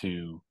going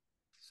to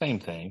same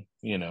thing,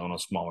 on a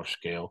smaller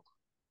scale,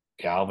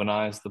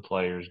 galvanize the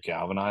players,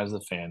 galvanize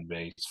the fan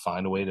base,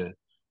 find a way to.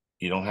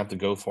 You don't have to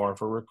go far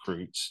for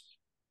recruits.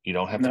 You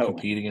don't have to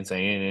compete against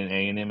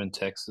A&M and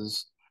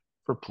Texas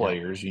for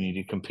players. You need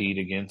to compete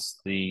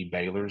against the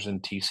Baylors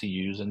and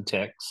TCUs and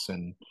Techs,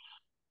 and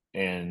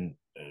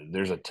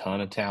there's a ton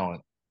of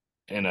talent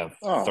in a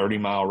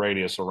 30-mile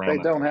radius around.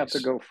 They don't have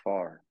to go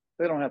far.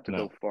 They don't have to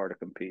go far to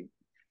compete.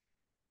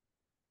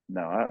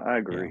 No, I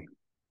agree.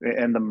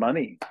 Yeah. And the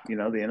money, the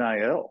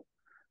NIL.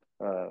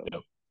 I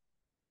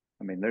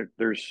mean,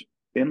 there's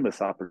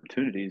endless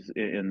opportunities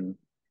in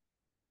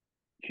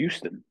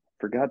Houston.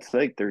 For God's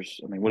sake,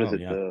 what is it?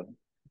 The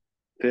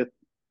 5th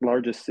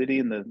largest city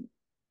in the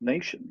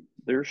nation.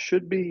 There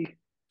should be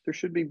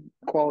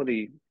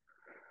quality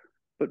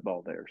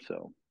football there.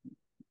 So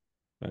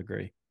I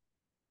agree.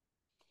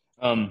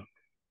 All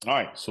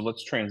right, so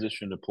let's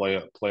transition to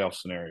playoff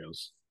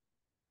scenarios.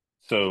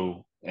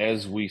 So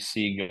as we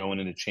see going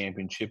into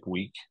championship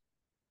week,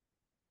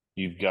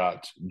 you've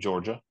got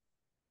Georgia,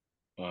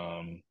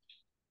 um,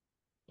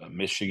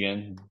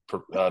 Michigan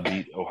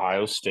beat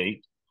Ohio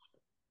State.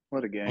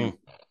 What a game!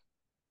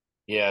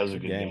 Yeah, it was a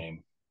good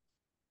game.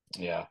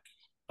 Yeah.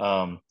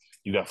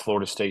 You got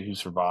Florida State, who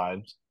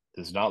survived.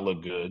 Does not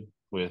look good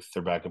with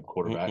their backup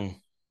quarterback.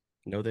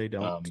 No, they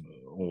don't.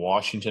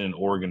 Washington and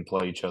Oregon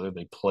play each other.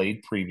 They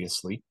played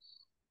previously,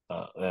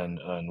 and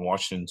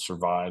Washington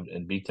survived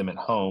and beat them at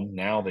home.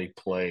 Now they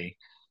play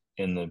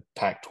in the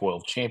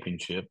Pac-12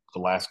 championship, the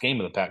last game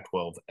of the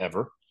Pac-12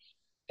 ever.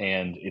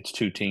 And it's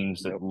two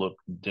teams that look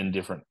in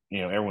different.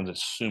 Everyone's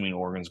assuming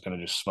Oregon's going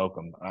to just smoke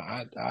them.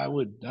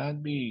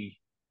 I'd be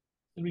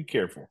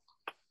careful.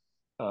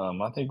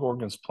 I think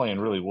Oregon's playing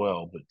really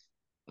well, but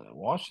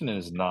Washington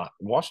is not.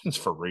 Washington's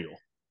for real,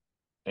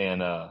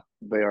 and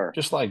they are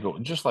just like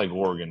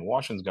Oregon.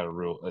 Washington's got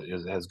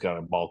has got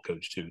a ball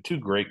coach too. Two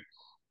great.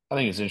 I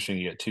think it's interesting.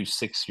 You got two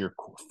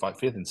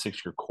fifth and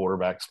 6 year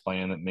quarterbacks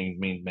playing. That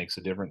makes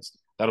a difference.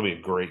 That'll be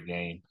a great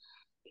game.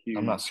 huge.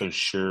 I'm not so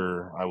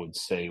sure. I would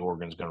say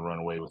Oregon's going to run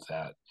away with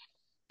that.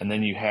 And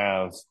then you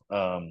have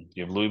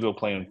Louisville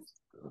playing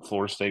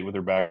Florida State with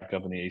their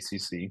backup in the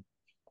ACC.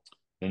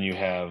 Then you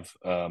have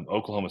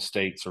Oklahoma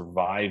State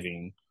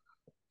surviving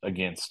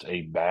against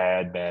a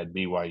bad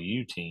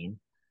BYU team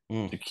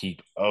to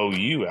keep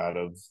OU out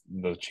of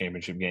the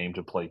championship game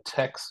to play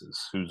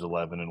Texas, who's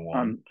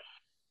 11-1.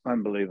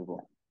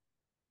 Unbelievable.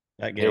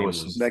 That game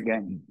was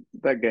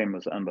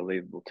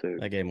unbelievable too.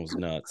 That game was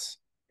nuts.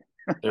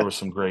 There was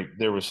some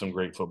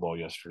great football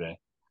yesterday.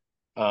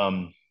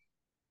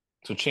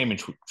 So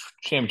championship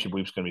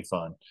week's going to be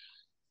fun.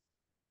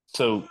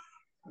 So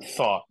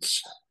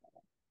thoughts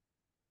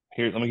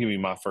here. Let me give you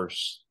my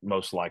first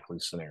most likely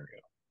scenario.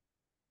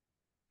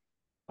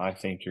 I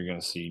think you're going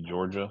to see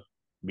Georgia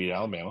beat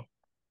Alabama.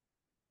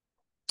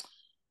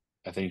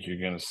 I think you're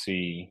going to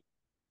see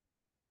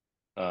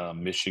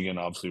Michigan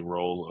obviously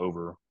roll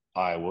over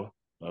Iowa.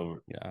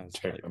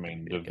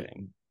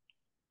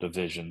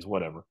 Divisions,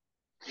 whatever.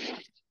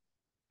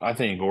 I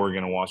think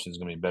Oregon and Washington is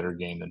going to be a better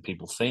game than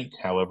people think.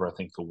 However, I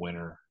think the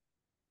winner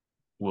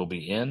will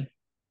be in.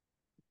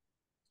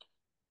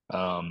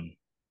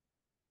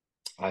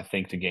 I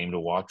think the game to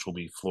watch will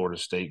be Florida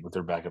State with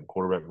their backup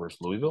quarterback versus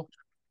Louisville.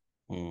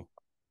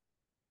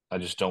 I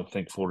just don't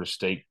think Florida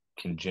State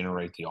can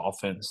generate the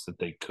offense that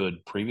they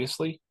could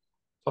previously.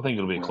 So I think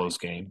it'll be a close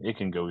game. It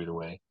can go either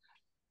way.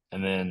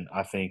 And then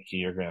I think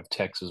you're going to have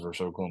Texas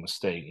versus Oklahoma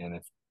State. And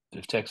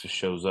if Texas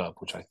shows up,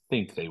 which I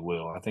think they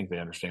will, I think they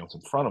understand what's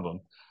in front of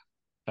them.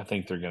 I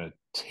think they're going to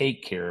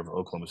take care of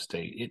Oklahoma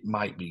State. It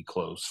might be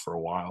close for a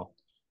while.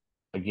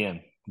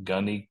 Again,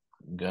 Gundy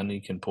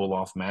can pull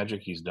off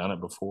magic. He's done it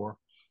before.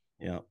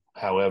 Yeah.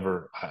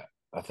 However,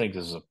 I think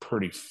this is a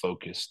pretty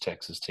focused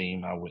Texas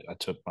team. I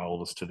took my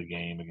oldest to the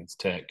game against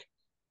Tech,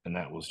 and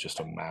that was just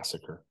a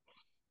massacre.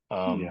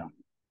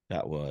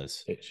 That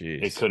was.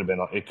 It could have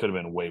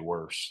been way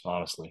worse,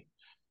 honestly.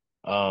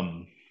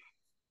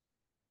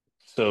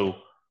 So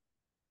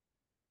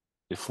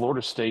if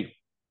Florida State.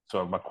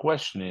 So my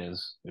question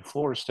is, if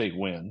Florida State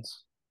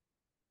wins,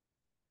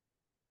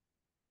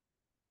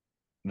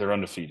 they're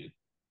undefeated.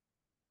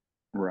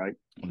 Right.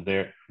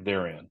 They're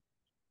in.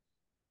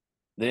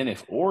 Then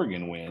if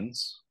Oregon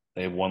wins,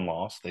 they have one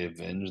loss. They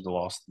avenge the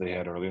loss they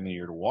had earlier in the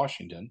year to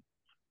Washington.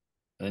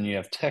 And then you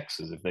have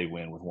Texas if they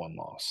win with one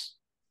loss.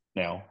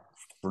 Now,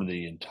 for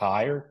the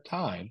entire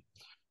time,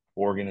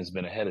 Oregon has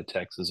been ahead of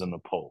Texas in the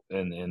poll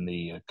in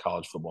the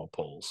college football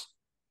polls.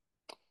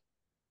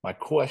 My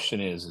question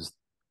is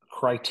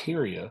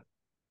criteria,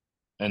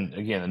 and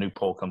again, the new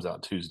poll comes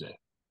out Tuesday.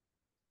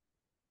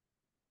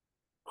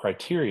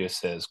 Criteria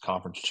says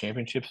conference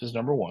championships is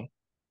number one.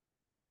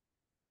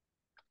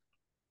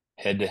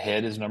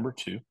 Head-to-head is number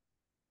two.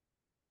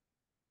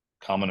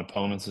 Common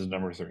opponents is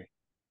number three.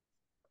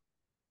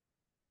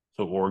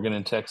 So Oregon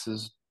and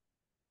Texas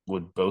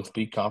would both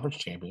be conference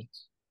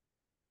champions.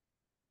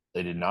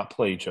 They did not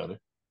play each other.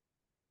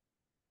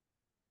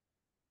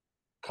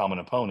 Common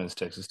opponent is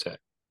Texas Tech.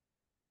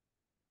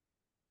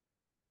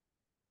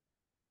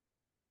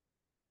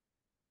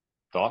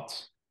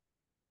 Thoughts?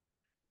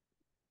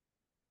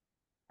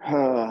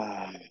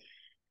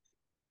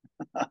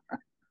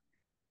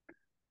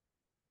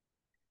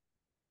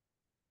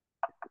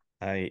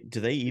 Do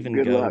they even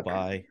Good go luck.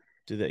 by?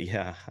 Do they?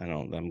 Yeah, I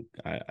don't.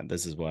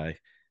 This is why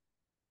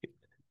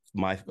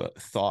my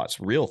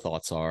real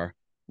thoughts are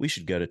we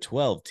should go to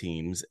 12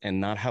 teams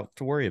and not have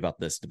to worry about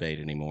this debate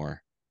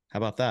anymore. How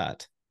about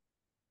that?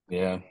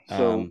 Yeah.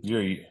 So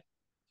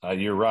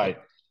you're right.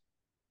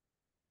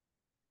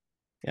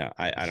 Yeah,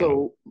 I don't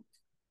know.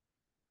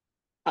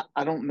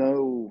 I don't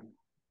know.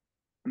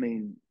 I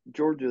mean,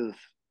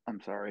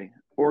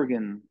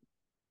 Oregon.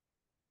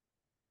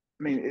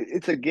 I mean,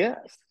 it's a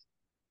guess.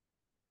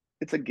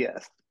 It's a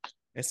guess.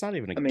 It's not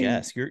even a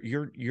guess.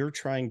 You're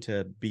trying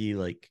to be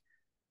like,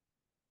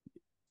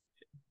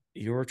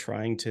 you're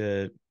trying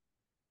to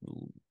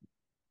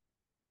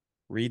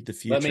read the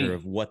future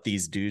of what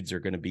these dudes are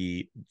going to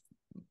be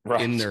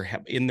in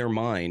their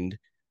mind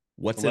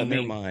what's in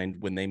their mind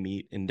when they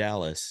meet in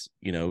Dallas,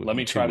 let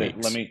me two try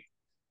weeks. to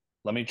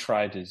let me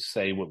try to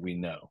say what we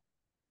know.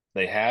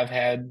 They have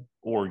had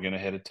Oregon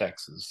ahead of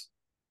Texas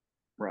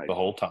the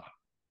whole time.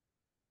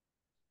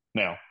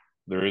 Now,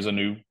 there is a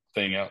new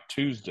thing out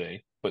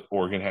Tuesday, but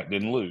Oregon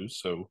didn't lose.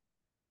 So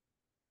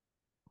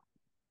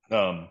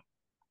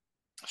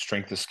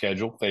strength of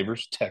schedule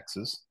favors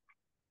Texas,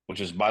 which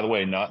is, by the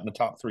way, not in the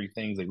top 3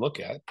 things they look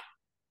at,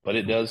 but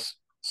it does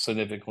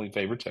significantly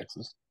favor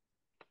Texas.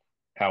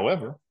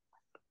 However,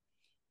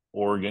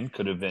 Oregon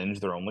could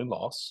avenge their only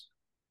loss,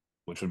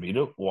 which would be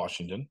to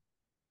Washington.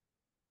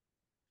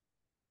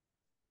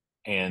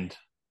 And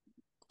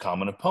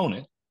common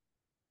opponent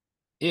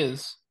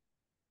is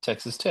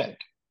Texas Tech.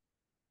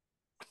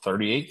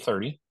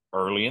 38-30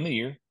 early in the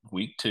year,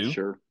 week 2.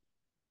 Sure.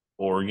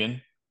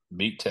 Oregon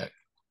beat Tech.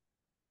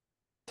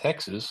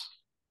 Texas,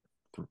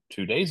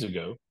 2 days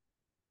ago,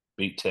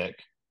 beat Tech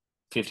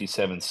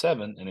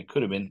 57-7, and it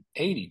could have been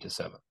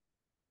 80-7.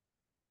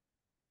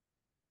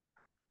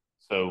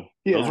 So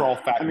those are all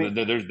facts.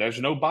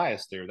 There's no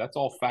bias there. That's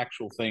all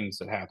factual things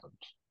that happened.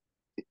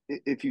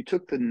 If you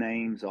took the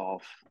names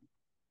off,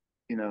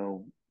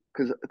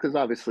 because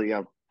obviously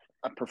I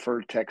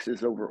prefer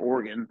Texas over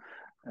Oregon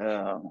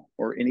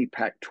or any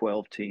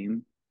Pac-12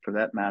 team for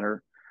that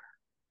matter.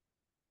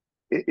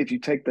 If you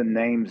take the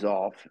names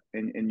off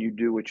and you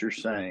do what you're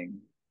saying,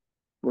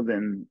 well,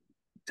 then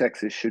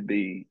Texas should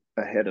be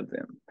ahead of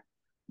them.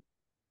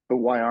 But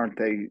why aren't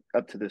they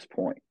up to this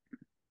point?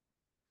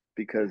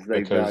 Because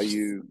they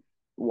value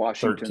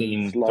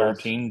Washington's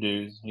 13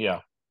 dudes, yeah,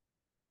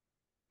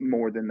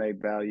 more than they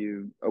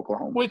value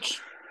Oklahoma.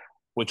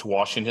 Which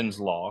Washington's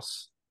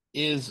loss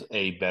is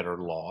a better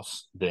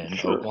loss than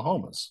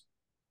Oklahoma's.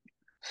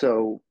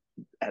 So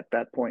at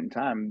that point in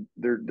time,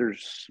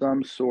 there's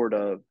some sort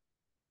of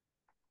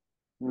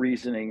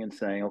reasoning and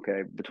saying,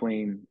 okay,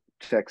 between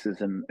Texas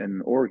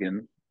and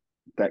Oregon,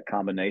 that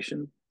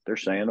combination, they're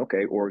saying,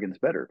 okay, Oregon's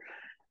better.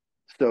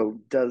 So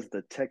does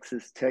the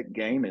Texas Tech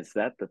game, is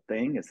that the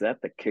thing? Is that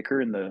the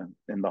kicker in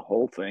the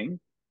whole thing?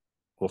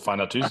 We'll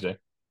find out Tuesday.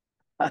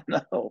 I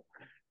know.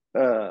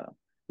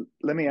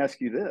 Let me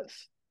ask you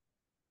this.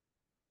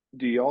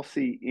 Do y'all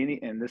see any,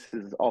 and this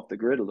is off the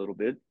grid a little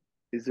bit,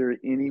 is there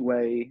any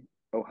way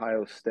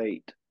Ohio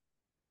State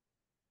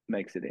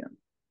makes it in?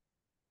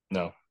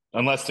 No,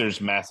 unless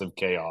there's massive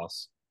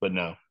chaos, but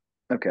no.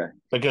 Okay.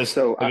 Because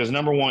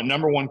number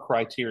one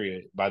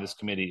criteria by this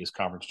committee is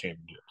conference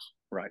championships.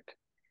 Right.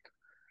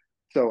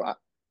 So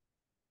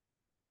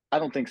I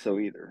don't think so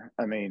either.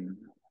 I mean,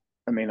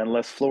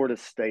 unless Florida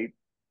State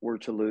were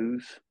to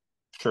lose.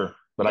 Sure,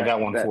 but I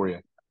got one for you.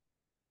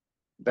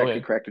 That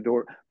could crack the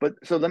door. But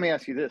so let me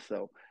ask you this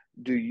though: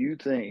 do you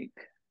think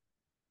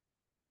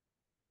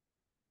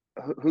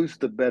who's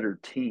the better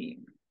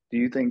team? Do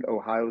you think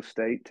Ohio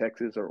State,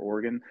 Texas, or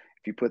Oregon?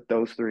 If you put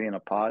those 3 in a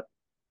pot,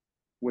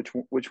 which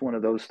one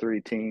of those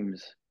 3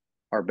 teams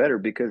are better?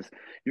 Because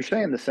you're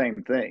saying the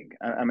same thing.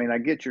 I mean, I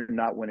get you're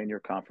not winning your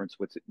conference,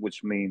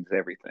 which means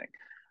everything,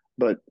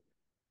 but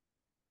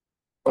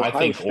I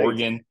think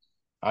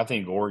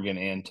Oregon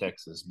and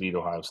Texas beat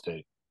Ohio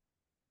State.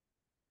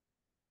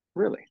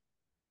 Really?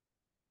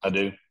 I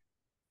do.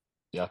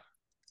 Yeah.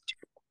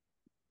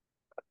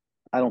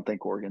 I don't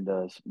think Oregon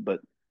does, but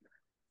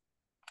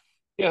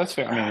yeah, that's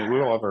fair. I mean, we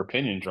all have our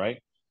opinions,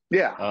 right?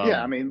 Yeah.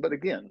 I mean, but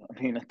again,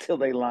 until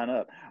they line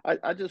up,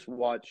 I just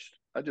watched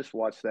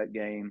that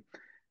game,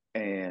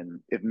 and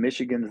if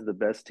Michigan's the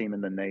best team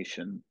in the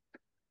nation,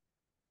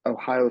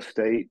 Ohio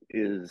State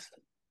is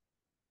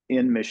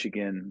in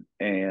Michigan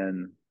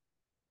and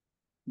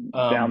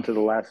down to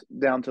the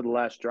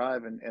last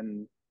drive,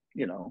 and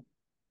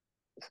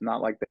it's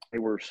not like they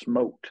were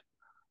smoked.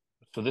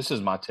 So this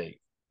is my take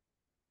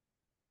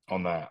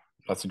on that.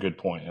 That's a good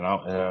point, and I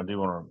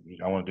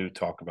want to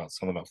talk about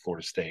something about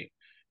Florida State.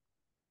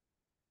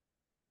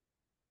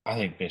 I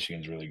think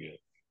Michigan's really good.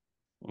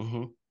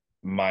 Mm-hmm.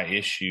 My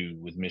issue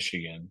with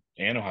Michigan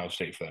and Ohio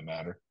State, for that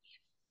matter,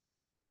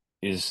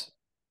 is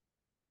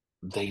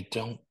they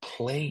don't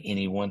play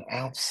anyone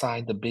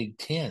outside the Big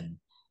Ten,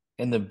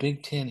 and the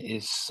Big Ten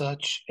is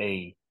such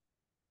a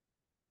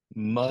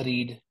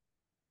muddied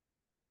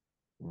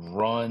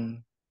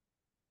run,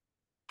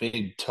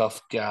 big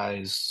tough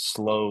guys,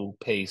 slow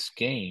paced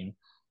game.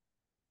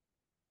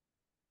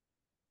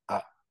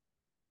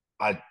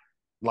 I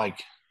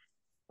like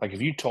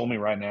if you told me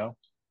right now,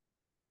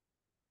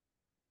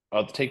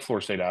 I'll take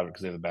Florida State out of it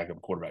because they have the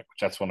backup quarterback, which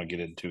that's what I'll get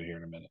into here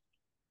in a minute.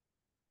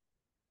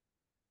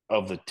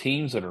 Of the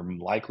teams that are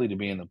likely to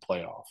be in the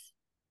playoff,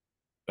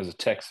 as a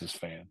Texas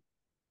fan,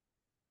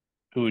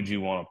 who would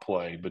you want to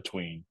play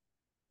between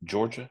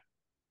Georgia,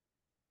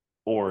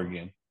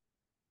 Oregon,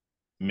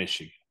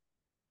 Michigan?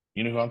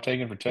 You know who I'm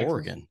taking for Texas?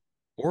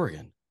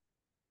 Oregon.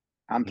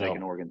 I'm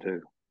taking Oregon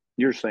too.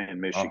 You're saying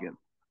Michigan.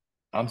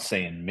 I'm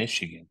saying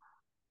Michigan.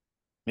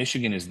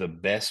 Michigan is the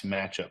best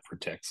matchup for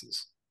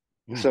Texas.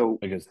 So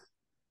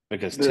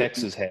because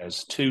Texas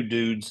has 2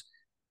 dudes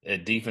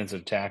at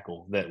defensive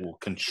tackle that will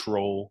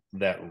control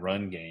that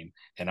run game,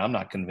 and I'm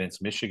not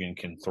convinced Michigan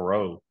can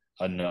throw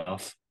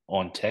enough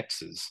on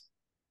Texas.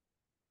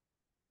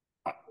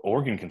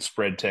 Oregon can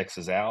spread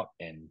Texas out,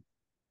 and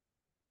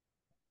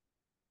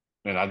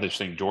I just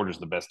think Georgia's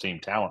the best team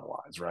talent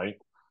wise, right?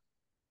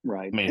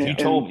 Right. I mean, if you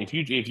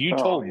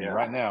told me yeah.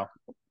 right now,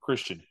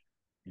 Christian,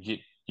 you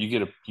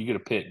get a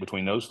pick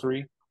between those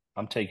three,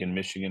 I'm taking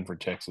Michigan for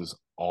Texas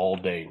all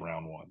day,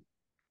 round one,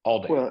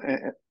 all day. Well,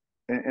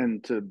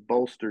 and to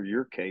bolster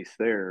your case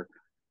there,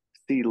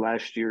 see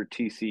last year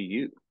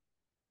TCU.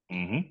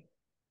 Mm-hmm.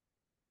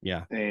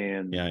 Yeah.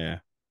 And Yeah.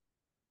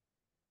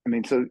 I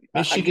mean, so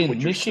I get what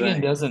you're Michigan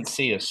saying. doesn't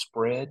see a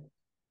spread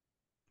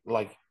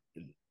like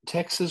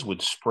Texas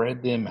would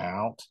spread them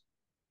out,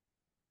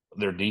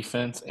 their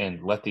defense,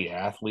 and let the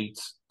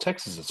athletes.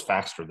 Texas is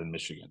faster than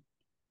Michigan.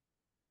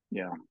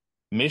 Yeah.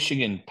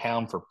 Michigan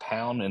pound for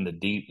pound in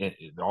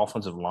the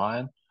offensive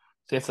line.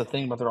 See, that's the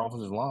thing about their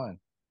offensive line.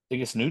 It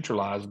gets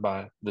neutralized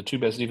by the two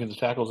best defensive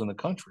tackles in the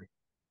country.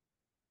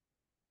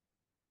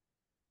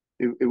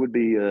 It would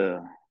be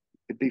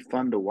it'd be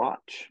fun to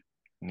watch.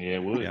 Yeah,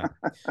 it would. Yeah.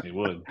 It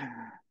would.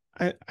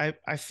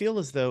 I feel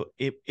as though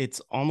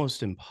it's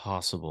almost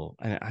impossible.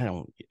 And I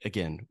don't,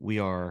 again, we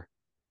are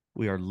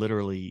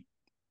literally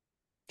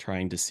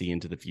trying to see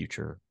into the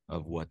future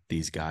of what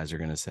these guys are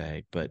going to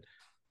say. But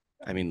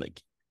I mean,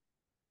 like,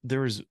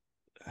 there's,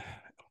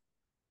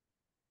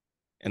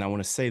 and I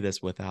want to say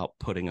this without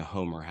putting a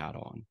Homer hat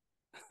on.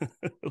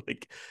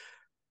 Like,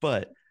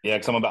 but yeah,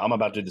 because I'm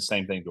about to do the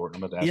same thing, Jordan.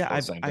 I'm about to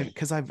ask the same thing.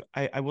 Because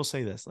I will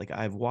say this, like,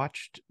 I've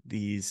watched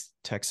these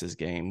Texas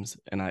games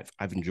and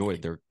I've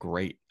enjoyed. They're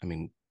great. I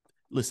mean,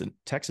 listen,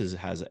 Texas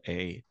has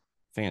a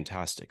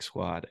fantastic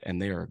squad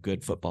and they are a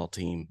good football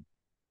team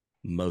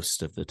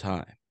most of the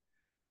time.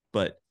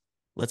 But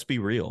let's be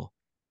real,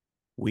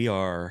 we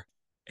are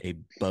a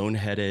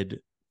boneheaded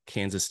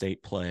Kansas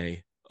State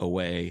play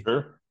away,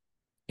 sure,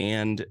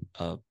 and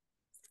a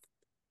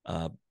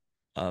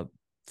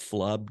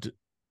flubbed,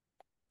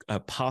 a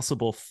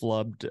possible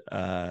flubbed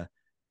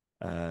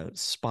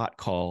spot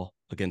call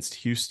against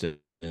Houston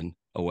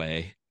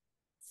away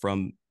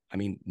from, I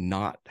mean,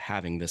 not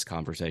having this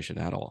conversation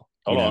at all.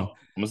 Hold on.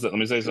 Let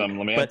me say something.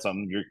 Let me add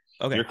something.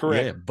 You're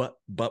correct. Yeah,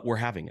 but we're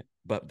having it.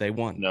 But they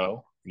won.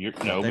 You're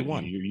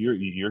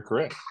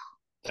correct.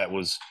 That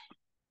was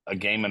a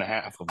game and a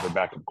half of their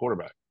backup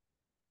quarterback.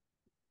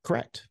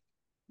 Correct.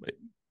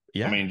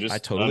 Yeah, I mean, just I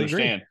totally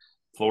understand. agree.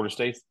 Florida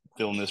State's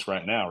feeling this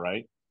right now,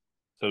 right?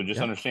 So just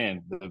Yeah.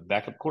 understand the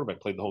backup quarterback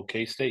played the whole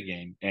K-State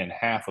game and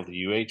half of the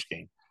UH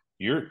game.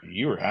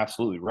 You're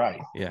absolutely right.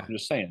 Yeah. I'm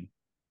just saying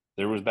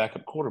there was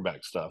backup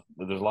quarterback stuff.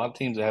 But there's a lot of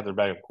teams that have their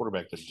backup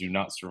quarterback that do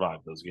not survive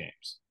those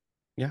games.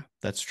 Yeah,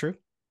 that's true.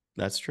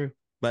 That's true.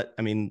 But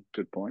I mean,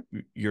 good point.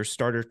 Your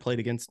starters played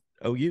against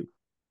OU.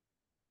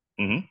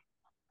 Mm-hmm.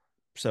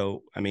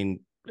 So I mean,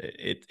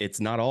 it's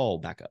not all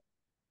backup.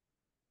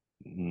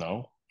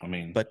 No, I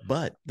mean, but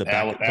the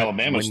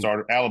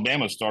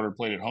Alabama starter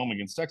played at home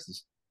against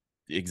Texas.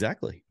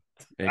 Exactly.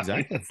 I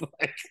mean,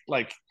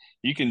 like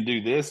you can do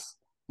this.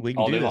 We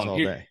can do this all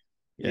day.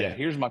 Yeah.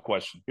 Here's my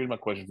question. Here's my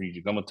question for you.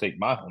 I'm going to take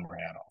my Homer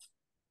hat off.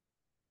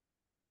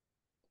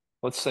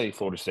 Let's say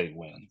Florida State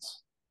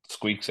wins,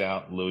 squeaks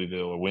out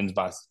Louisville, or wins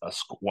by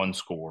one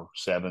score,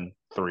 7-3,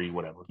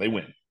 whatever. They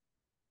win.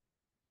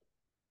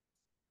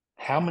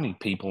 How many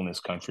people in this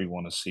country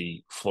want to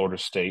see Florida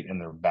State and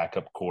their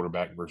backup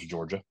quarterback versus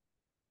Georgia?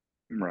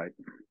 Right.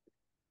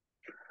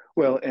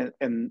 Well,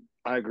 and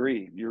I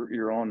agree.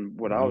 You're on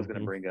what I was going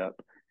to bring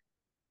up.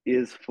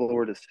 Is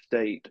Florida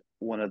State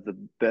one of the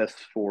best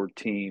four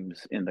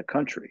teams in the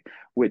country?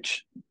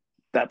 Which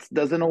that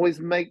doesn't always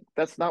make.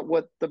 That's not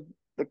what the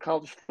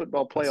college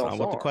football playoffs That's not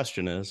what are. The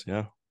question is.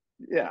 Yeah.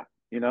 Yeah.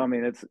 I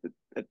mean, it's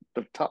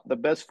the top. The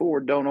best four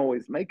don't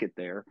always make it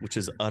there, which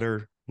is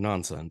utter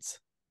nonsense.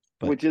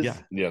 But which is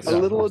a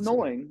little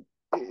annoying.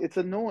 It's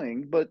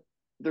annoying, but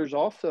there's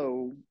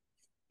also,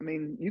 I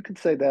mean, you could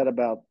say that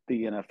about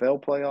the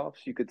NFL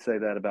playoffs. You could say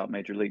that about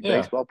Major League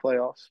Baseball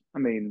playoffs. I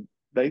mean,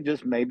 they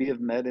just maybe have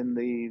met in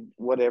the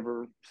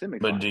whatever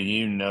semifinal. But do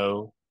you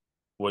know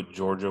what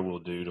Georgia will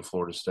do to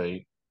Florida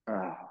State?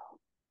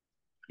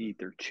 Eat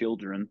their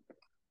children.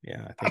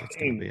 Yeah, I think it's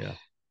going to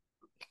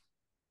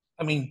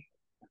be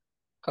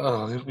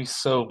it'll be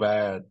so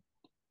bad.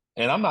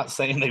 And I'm not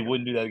saying they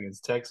wouldn't do that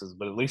against Texas,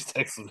 but at least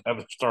Texas have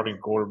a starting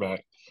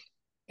quarterback.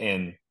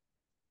 And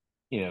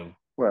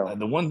well,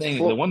 the one thing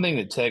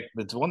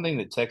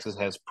that Texas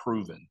has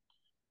proven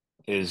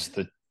is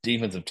the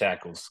defensive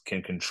tackles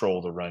can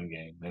control the run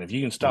game. And if you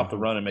can stop the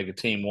run and make a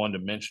team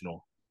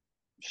one-dimensional,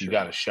 you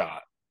got a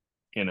shot.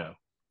 You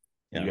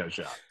got a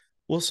shot.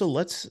 Well, so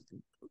let's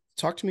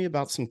talk to me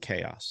about some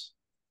chaos.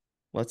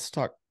 Let's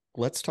talk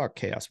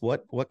chaos.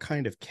 What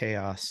kind of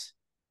chaos,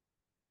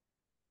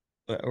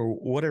 or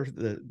what are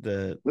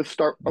the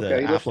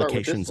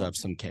applications of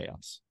some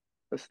chaos?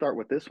 Let's start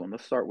with this one.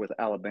 Let's start with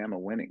Alabama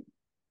winning.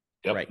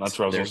 Yep, right. That's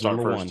where I was going to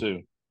start first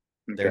too.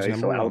 Okay,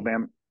 so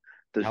Alabama,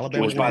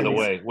 which by the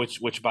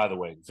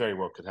way, very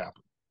well could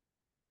happen.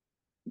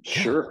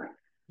 Sure,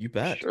 you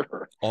bet.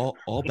 Sure,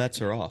 all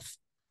bets are off.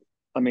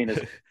 I mean,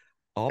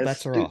 all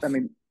bets are off. I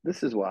mean,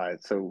 this is why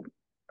it's so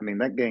I mean,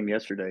 that game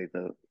yesterday,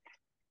 the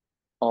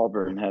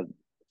Auburn had,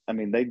 I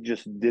mean, they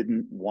just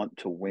didn't want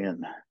to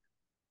win.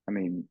 I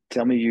mean,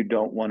 tell me you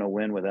don't want to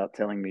win without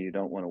telling me you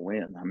don't want to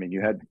win. I mean,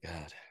 you had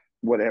God,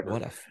 whatever.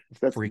 what a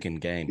That's freaking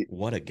game!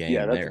 What a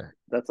yeah, game there!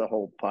 that's a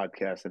whole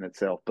podcast in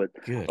itself. But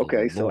Good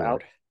okay, so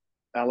Lord.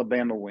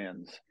 Alabama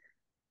wins.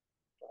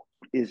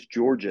 Is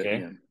Georgia Okay.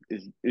 in?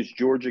 Is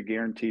Georgia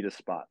guaranteed a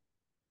spot?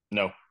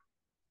 No,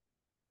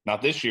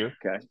 not this year.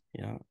 Okay,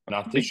 Yeah.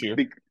 Not this year.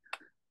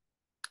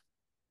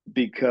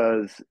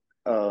 because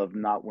of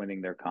not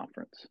winning their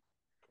conference.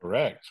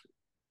 Correct.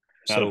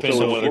 Now So depends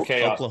so on if whether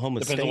chaos Oklahoma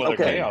depends on State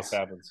whether chaos wins.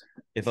 happens.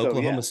 If So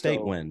Oklahoma yeah, State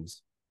so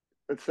wins,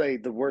 let's say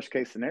the worst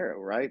case scenario,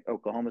 right?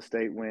 Oklahoma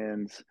State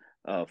wins,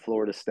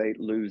 Florida State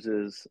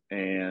loses,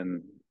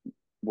 and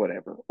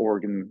whatever.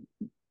 Oregon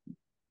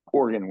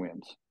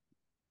wins.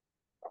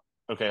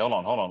 Okay, hold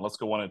on. Let's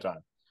go one at a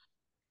time.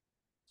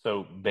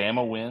 So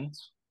Bama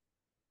wins.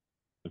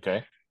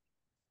 Okay.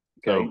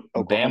 Okay, So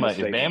Oklahoma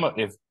State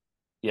wins.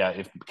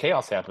 if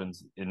chaos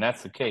happens and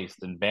that's the case,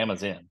 then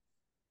Bama's in.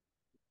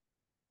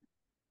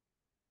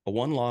 a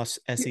one-loss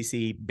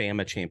SEC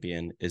Bama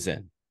champion is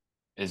in.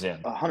 Is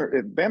in. 100.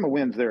 If Bama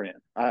wins, they're in.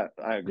 I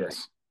agree.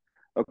 Yes.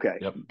 Okay,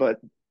 Yep. but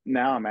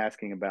now I'm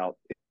asking about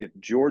if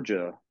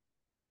Georgia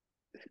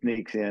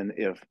sneaks in,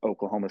 if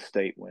Oklahoma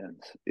State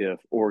wins, if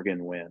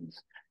Oregon wins,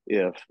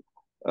 if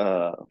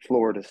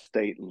Florida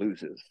State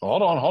loses.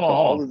 Hold on.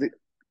 All of the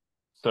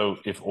So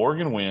if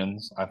Oregon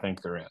wins, I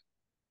think they're in.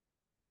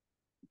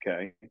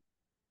 okay.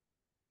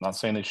 Not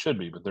saying they should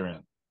be, but they're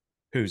in.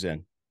 Who's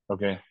in?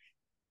 Okay.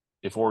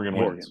 If Oregon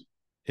wins.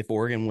 If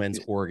Oregon wins,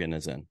 Oregon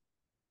is in.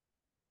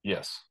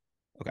 Yes.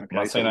 Okay. I'm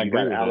not saying I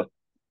agree with it.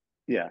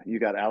 Yeah, you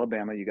got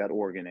Alabama, you got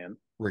Oregon in.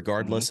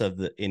 Regardless of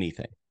the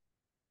anything.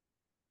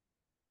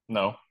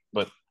 No,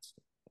 but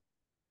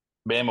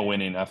Bama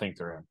winning, I think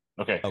they're in.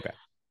 Okay. Okay.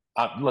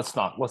 Let's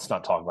not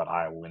talk about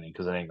Iowa winning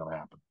because it ain't gonna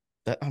happen.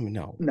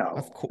 No. No.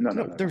 Of course,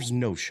 No. there's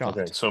no shot.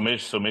 Okay, so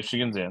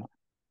Michigan's in.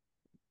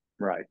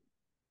 Right.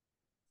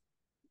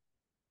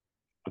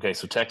 Okay,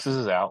 so Texas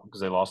is out because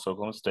they lost to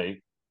Oklahoma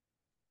State.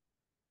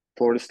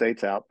 Florida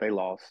State's out. They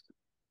lost.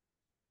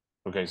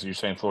 Okay, so you're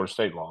saying Florida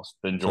State lost.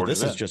 Then So Georgia's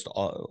this is in. just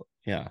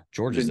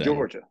Georgia's Then in.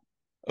 Georgia.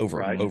 Over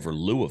right? over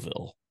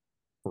Louisville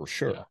for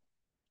sure. Yeah.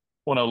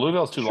 Well, no,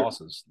 Louisville's two Sure.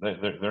 losses.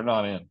 They're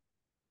not in.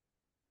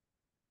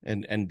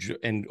 And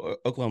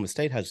Oklahoma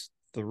State has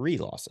 3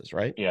 losses,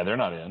 right? Yeah, they're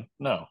not in.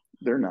 No,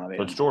 They're not so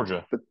in. it's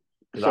Georgia. But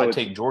Because so I it's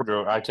take Georgia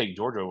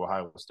over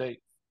Ohio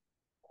State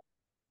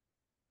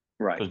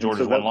right. because And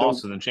Georgia's so one that loss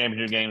those in the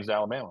championship games to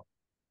Alabama.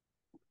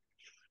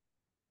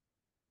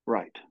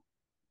 right.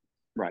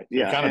 Right.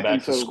 You're Yeah. kind of And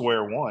back to so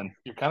square one.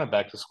 You're kind of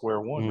back to square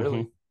one,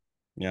 really.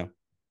 Yeah.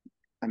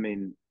 I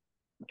mean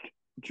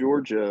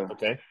Georgia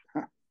Okay.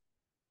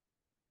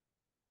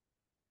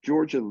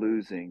 Georgia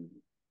losing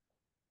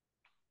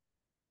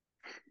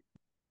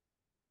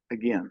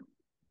again.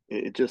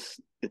 It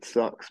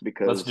sucks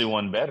because Let's do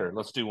one better.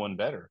 Let's do one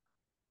better,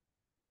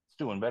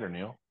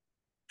 Neil.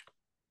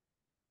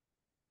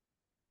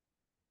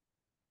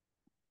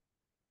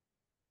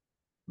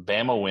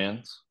 Bama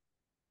wins.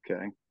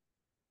 okay.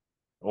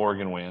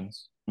 Oregon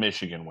wins.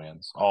 Michigan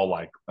wins.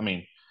 I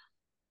mean,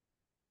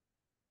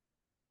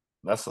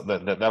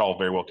 that all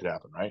very well could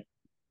happen, right?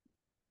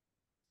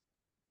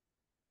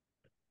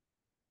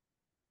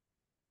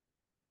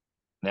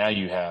 Now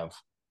you have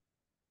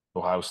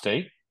Ohio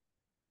State.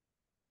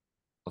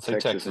 Let's say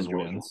Texas Texas and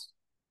Georgia. wins.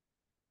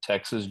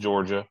 Texas,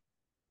 Georgia,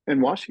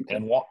 And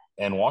Washington.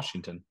 and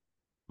Washington.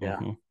 Yeah.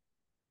 Mm-hmm.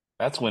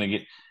 That's when it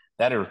get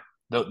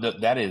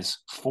that is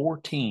 4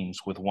 teams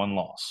with 1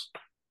 loss.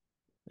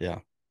 Yeah.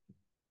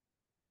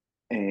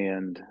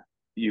 And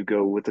you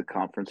go with the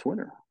conference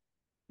winner.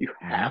 You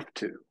have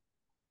to.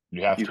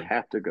 You have You to.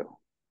 have to go.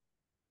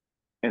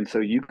 And so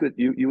you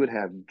would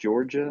have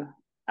Georgia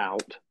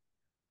out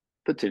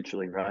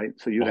potentially, right?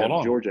 So you'd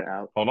have Georgia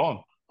out. Hold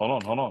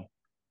on.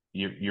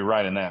 You're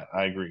right in that.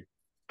 I agree.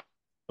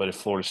 But if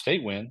Florida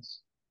State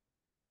wins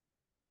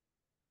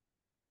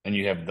and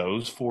you have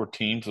those 4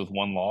 teams with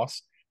 1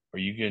 loss, are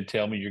you going to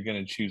tell me you're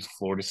going to choose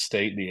Florida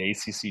State, the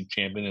ACC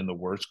champion in the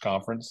worst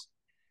conference,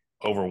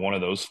 over one of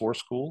those 4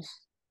 schools?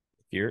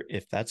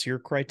 If that's your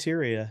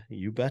criteria,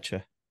 you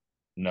betcha.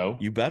 No.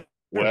 You bet.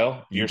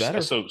 Well, you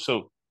better. So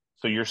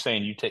you're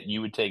saying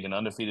you would take an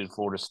undefeated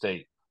Florida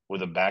State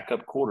with a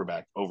backup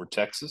quarterback over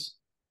Texas,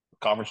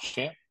 conference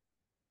champ,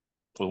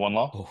 with 1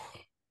 loss? Oh.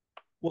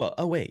 Well,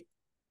 wait.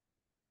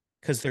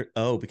 Because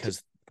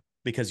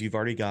you've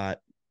already got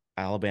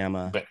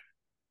Alabama,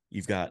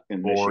 you've got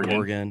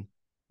Oregon,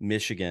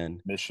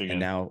 Michigan, and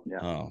now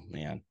oh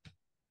man.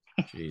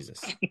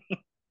 Jesus.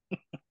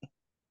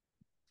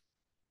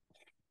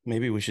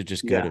 Maybe we should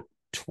just go to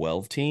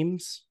 12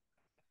 teams.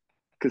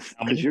 Because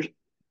you're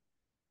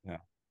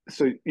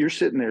so you're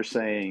sitting there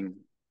saying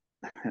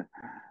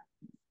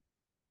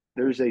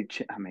there's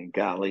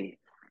golly,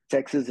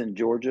 Texas and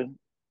Georgia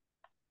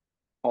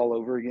all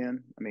over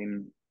again. I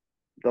mean,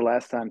 the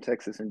last time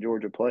Texas and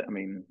Georgia played,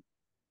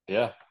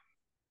 yeah,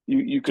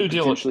 you could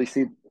potentially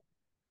see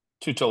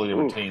 2 totally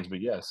different teams,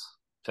 but yes.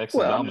 Texas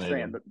Well, I'm just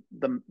dominated saying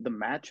them. the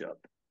matchup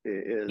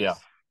is. Yeah,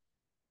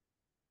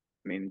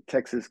 I mean,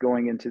 Texas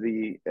going into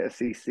the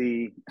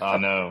SEC. I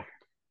know.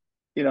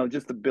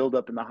 Just the build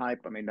up and the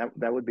hype. I mean,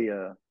 that would be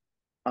a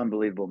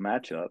unbelievable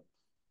matchup.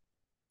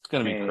 It's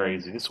going to be And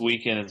crazy. This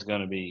weekend is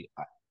going to be.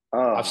 I've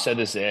oh said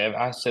this.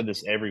 I said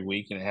this every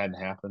week, and it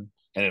hadn't happened,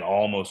 and it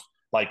almost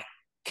like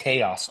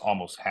chaos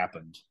almost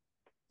happened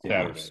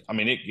Saturday. Almost. I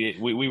mean,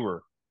 we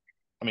were.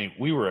 I mean,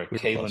 we were a We were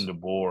close.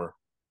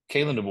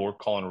 Kalen DeBoer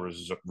calling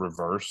a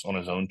reverse on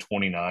his own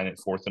 29 at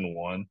 4th and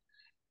 1.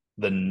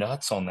 The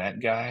nuts on that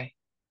guy.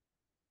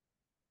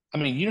 I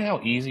mean, you know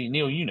how easy,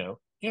 Neil.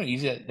 How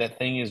easy that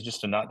thing is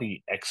just to not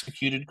be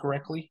executed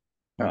correctly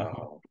Mhm.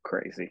 oh,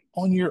 crazy.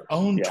 on your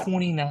own Yeah,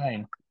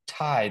 29,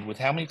 tied with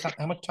how much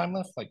time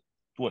left? Like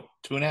what,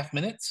 2.5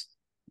 minutes?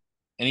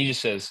 And he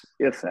just says,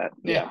 it's that.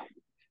 "Yeah, Yeah,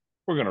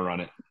 we're gonna run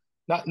it.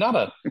 Not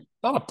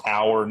a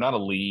power, not a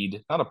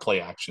lead, not a play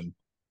action.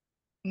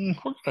 We're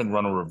gonna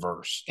run a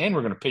reverse, and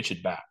we're gonna pitch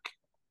it back."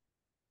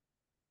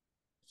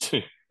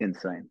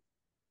 insane.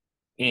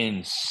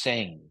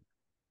 Insane.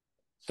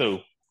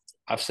 So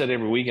I've said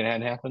every week it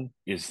hadn't happened.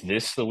 Is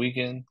this the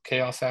weekend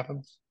chaos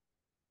happens?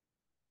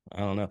 I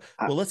don't know.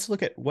 I, Well, let's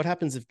look at what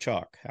happens if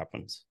chalk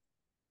happens.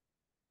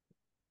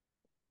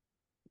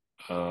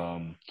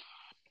 Um,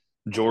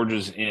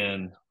 Georgia's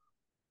in,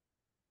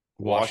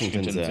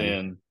 Washington's Washington's in,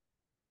 in,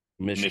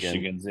 Michigan,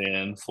 Michigan's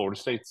in, Florida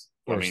State's.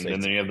 I Florida mean,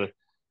 then State's. you have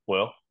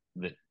well,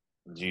 the,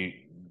 you,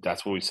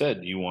 that's what we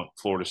said. Do you want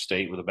Florida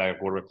State with a backup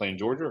quarterback playing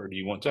Georgia, or do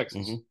you want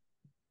Texas? Mm-hmm.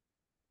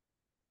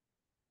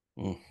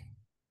 Mm.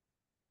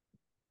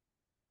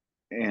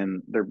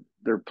 and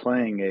they're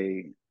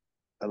playing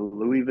a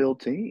Louisville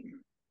team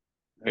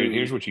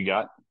Here's who, what you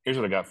got. Here's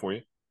what I got for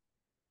you.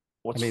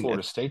 I mean,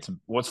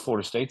 What's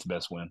Florida State's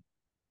best win?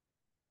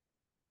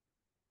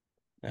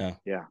 yeah.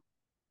 yeah,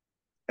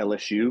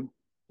 LSU.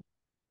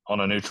 On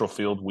a neutral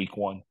field, week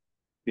 1.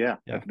 Yeah,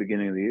 Yeah. at the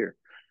beginning of the year.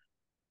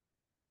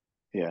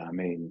 Yeah, I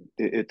mean,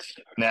 it's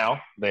Now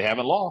they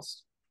haven't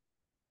lost,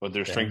 but They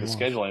haven't lost. their strength of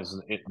schedule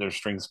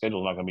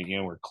is not going to be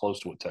anywhere close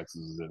to what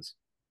Texas is.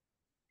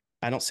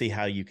 I don't see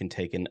how you can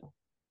take an.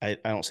 I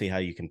don't see how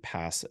you can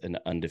pass an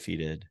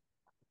undefeated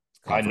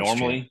I conference champ.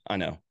 normally I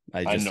know. I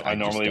I just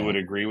normally would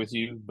don't. agree with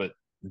you, but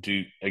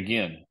do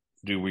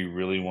we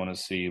really want to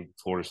see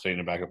Florida State in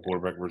a backup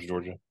quarterback versus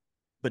Georgia?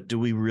 But do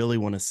we really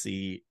want to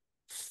see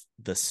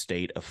the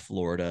state of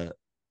Florida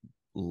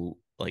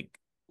like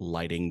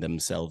lighting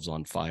themselves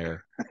on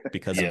fire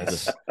because of Yes.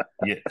 this?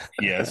 Yeah.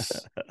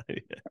 Yes.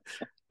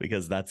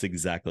 Because that's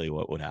exactly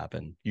what would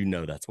happen.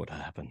 That's what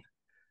happened.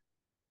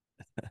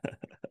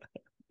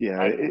 yeah,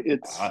 I,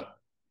 it's I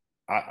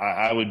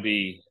I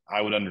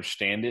would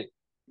understand it.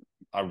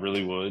 I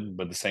really would,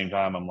 but at the same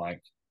time, I'm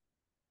like,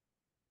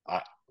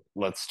 I,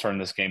 let's turn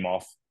this game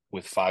off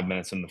with 5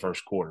 minutes in the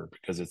first quarter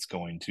because it's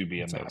going to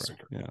be a It's over.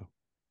 massacre. Yeah.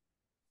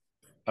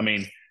 I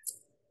mean,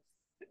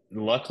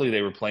 luckily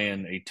they were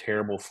playing a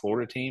terrible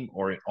Florida team,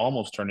 or it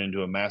almost turned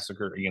into a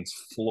massacre against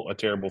a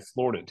terrible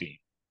Florida team.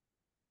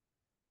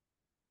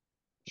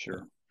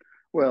 sure.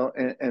 Well,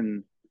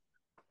 and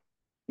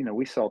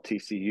we saw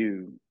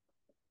TCU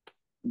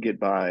get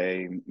by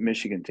a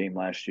Michigan team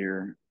last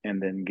year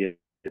and then get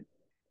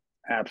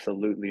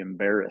absolutely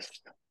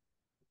embarrassed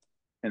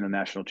in the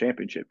national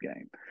championship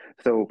game.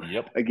 So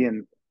Yep.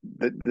 again,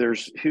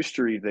 there's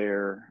history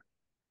there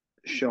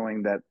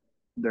showing that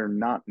they're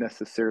not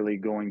necessarily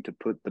going to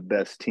put the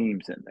best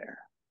teams in there.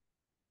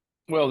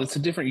 Well, it's a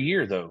different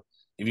year though.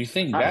 If you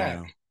think I, back,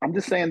 Yeah. I'm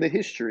just saying the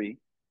history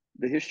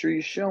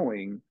is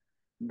showing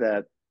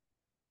that.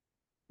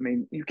 I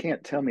mean, you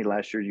can't tell me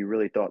last year you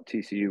really thought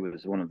TCU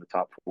was one of the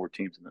top 4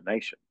 teams in the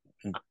nation.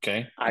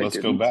 okay, I let's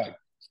go didn't. back.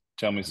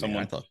 Tell me I mean, I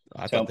someone. thought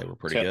I thought Tell they were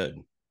pretty tell good.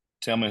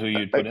 tell me who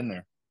you'd put in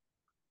there.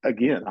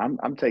 Again,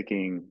 I'm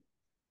taking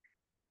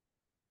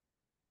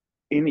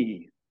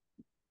any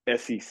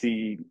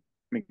SEC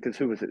because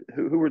who was it?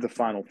 Who were the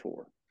final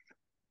 4?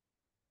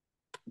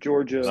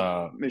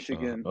 Georgia,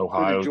 Michigan. Who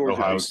did Georgia Ohio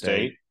Ohio beat?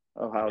 State, State,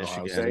 Ohio Ohio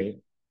State.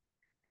 Michigan,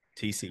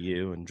 State.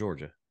 TCU, and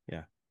Georgia.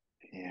 Yeah.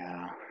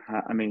 Yeah,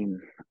 I mean,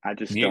 I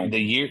just don't. The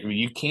year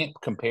you can't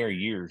compare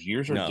years.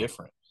 Years are No.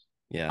 different.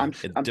 Yeah. I'm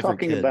It's I'm different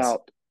talking kids.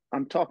 about.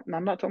 I'm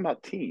not talking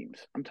about teams.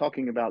 I'm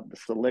talking about the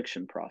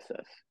selection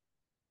process.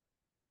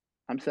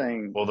 I'm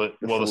saying the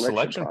The selection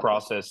selection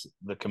process. process,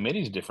 the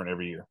committee's different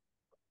every year.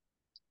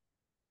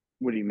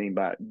 What do you mean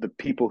by the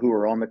people who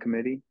are on the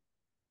committee?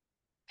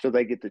 So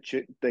they get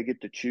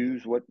to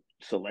choose what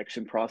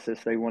selection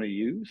process they want to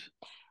use.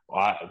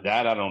 I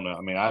don't know.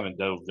 I mean, I haven't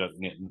dove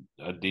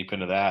deep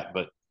into that,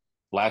 but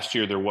last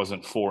year there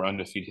wasn't 4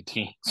 undefeated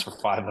teams or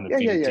five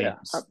undefeated Yeah.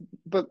 teams.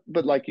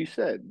 But like you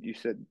said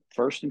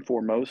first and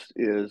foremost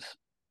is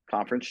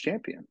conference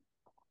champion,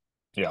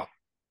 Yeah,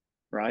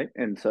 right?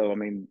 And so I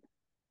mean,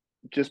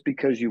 just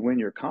because you win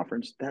your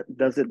conference, that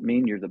doesn't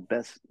mean you're the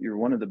best. You're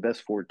one of the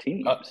best 4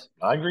 teams.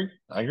 I agree.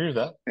 I agree with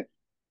that.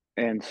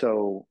 And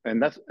so,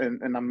 and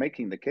I'm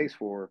making the case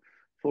for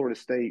Florida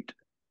State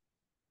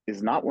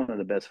is not one of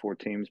the best 4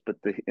 teams, but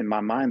in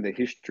my mind, the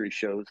history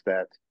shows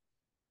that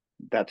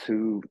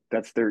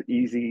that's their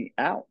easy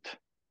out.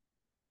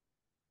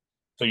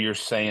 So you're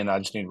saying I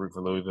just need to root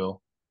for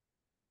Louisville?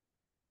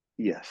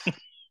 Yes.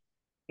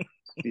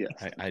 Yes.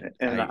 I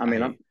And I I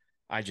mean, I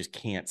I just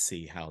can't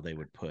see how they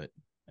would put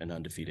an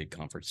undefeated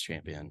conference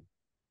champion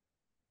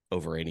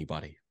over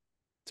anybody,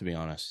 to be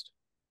honest.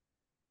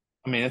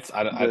 I mean,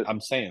 I'm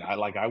saying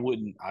I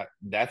wouldn't.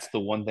 That's the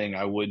one thing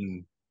I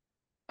wouldn't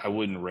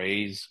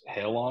raise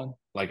hell on.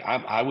 Like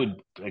I would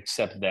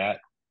accept that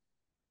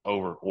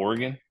over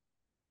Oregon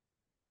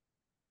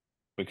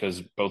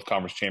because both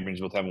conference champions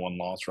both have one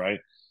loss, right?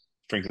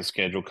 Strength of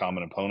schedule,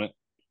 common opponent.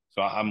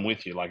 So I'm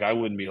with you. Like I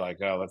wouldn't be like,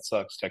 oh, that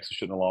sucks. Texas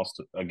shouldn't have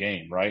lost a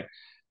game, right?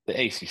 The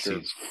ACC sure.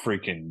 is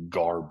freaking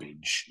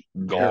garbage,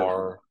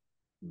 Terrible.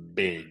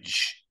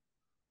 garbage.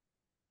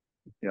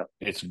 Yeah.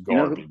 It's You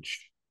know who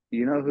garbage.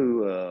 you know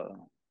who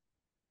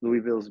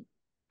Louisville's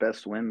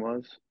best win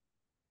was?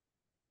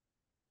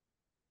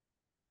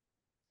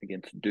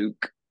 Against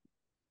Duke.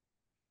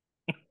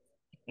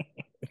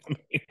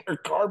 They're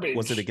garbage.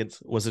 Was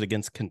it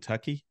against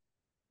Kentucky?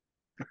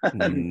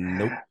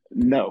 Nope.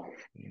 No.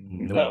 Nope.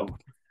 No.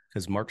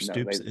 Because Mark No,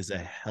 Stoops is a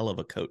hell of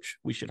a coach.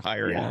 We should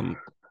hire yeah. him.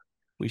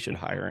 We should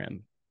hire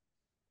him.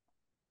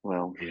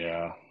 Well,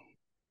 Yeah.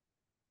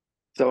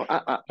 so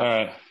All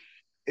right.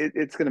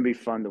 it's going to be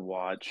fun to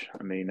watch.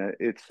 I mean,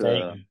 it's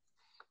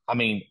I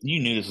mean,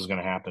 you knew this was going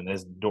to happen.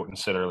 As Dorton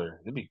said earlier,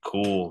 it'd be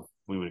cool if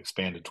we would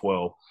expand to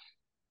 12.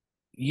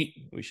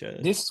 We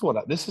should. This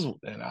is,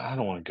 and I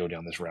don't want to go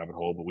down this rabbit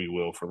hole, but we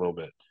will for a little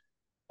bit.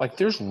 Like,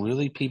 there's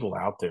really people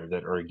out there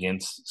that are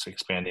against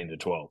expanding to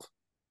 12.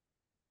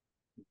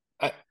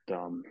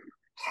 dumb.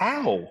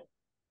 How?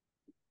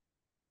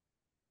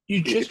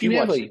 If you You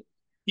have watch,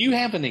 you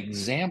have an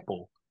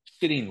example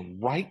sitting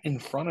right in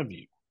front of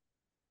you.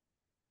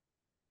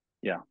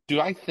 yeah, Do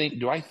I think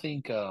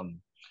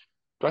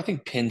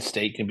Penn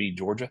State can beat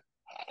Georgia?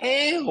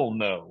 Hell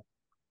no.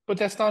 But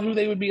that's not who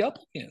they would be up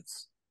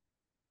against.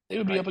 They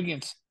would be right. up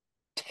against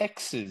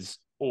Texas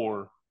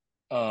or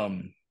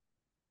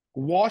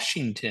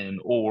Washington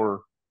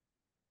or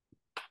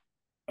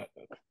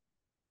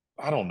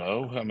I don't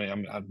know. I mean,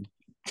 I'm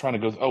trying to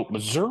go. Oh,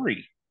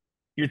 Missouri.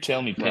 You're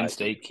telling me Penn Right.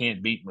 State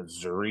can't beat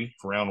Missouri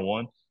for round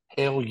one?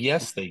 Hell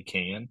yes, they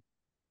can.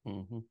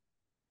 Mm-hmm.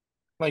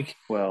 Like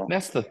Well,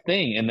 that's the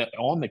thing. And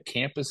on the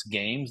campus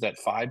games, that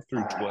 5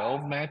 through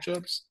 12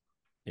 matchups,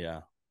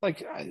 Yeah. like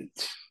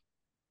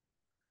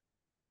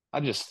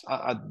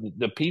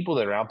the people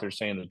that are out there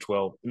saying the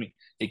 12. I mean,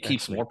 it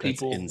keeps more That's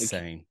people.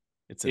 insane.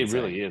 It's It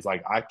insane. really is.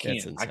 Like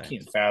It's I insane.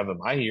 can't fathom.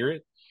 I hear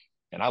it,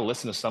 and I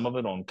listen to some of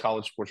it on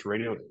college sports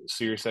radio,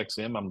 Sirius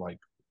XM. I'm like,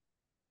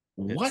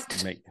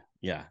 what?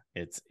 Yeah,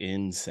 it's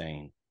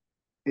insane.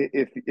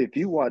 if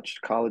you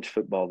watched college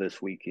football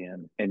this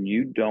weekend and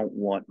you don't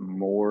want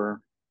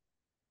more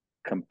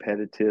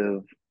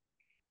competitive,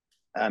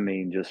 I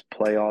mean, just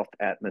playoff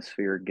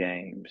atmosphere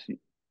games,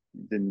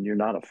 then you're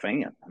not a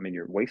fan. I mean,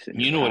 you're wasting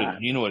your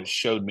time. You know what it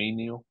showed me,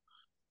 Neil,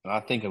 and I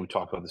think we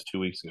talked about this 2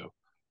 weeks ago.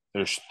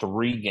 There's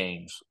three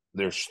games.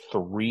 There's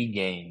three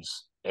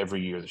games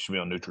every year that should be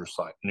on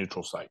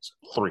neutral sites.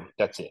 Three.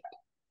 That's it.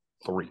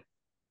 Three.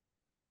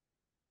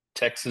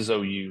 Texas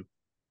OU,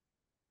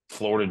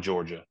 Florida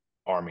Georgia,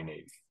 Army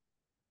Navy.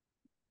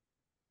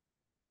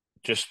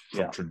 Just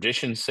from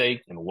tradition's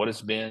sake and what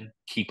it's been,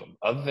 keep them.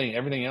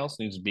 Everything else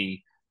needs to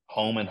be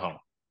home and home.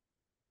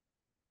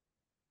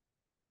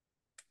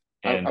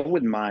 And I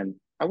wouldn't mind.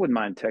 I wouldn't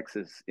mind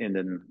Texas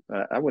ending.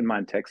 I wouldn't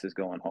mind Texas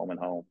going home and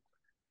home.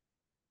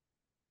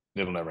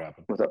 it'll never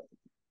happen.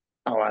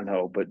 Oh, I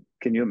know, but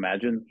can you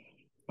imagine?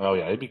 Oh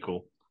yeah, it'd be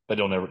cool. But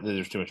don't ever.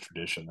 There's too much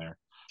tradition there.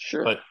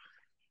 Sure. But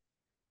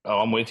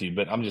I'm with you.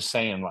 But I'm just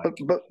saying, like,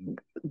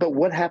 but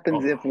what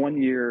happens if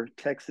one year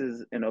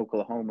Texas and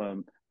Oklahoma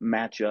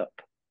match up?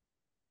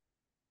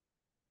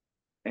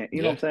 And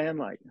you know what I'm saying?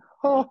 Like,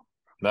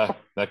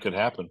 that could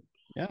happen.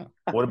 Yeah.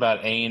 What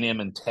about A&M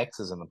and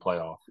Texas in the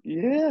playoff?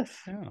 Yes.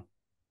 Yeah.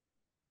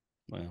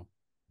 Well,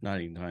 not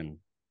anytime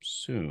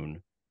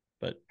soon,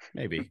 but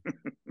maybe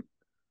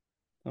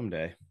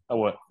someday. I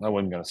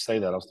wasn't going to say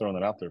that. I was throwing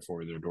that out there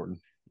for you there, Dorton.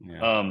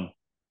 Yeah. All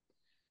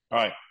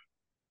right.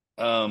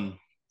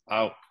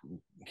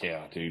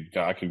 Yeah, dude.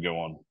 God, I could go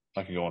on.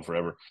 I could go on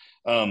forever.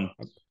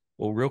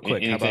 Well, real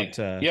quick, anything, how about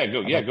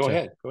go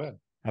ahead. Go ahead.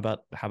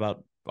 How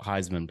about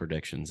Heisman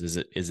predictions? Is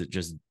it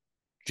just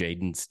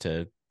Jaden's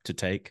to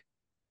take?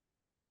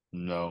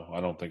 No,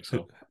 I don't think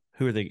so.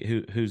 Who are they?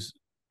 Who's?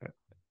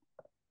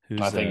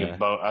 I think if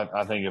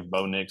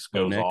Bo Nix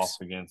goes off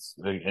against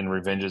and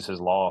revenges his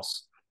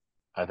loss,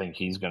 I think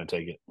he's going to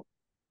take it.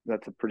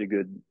 That's a pretty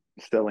good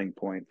selling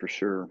point for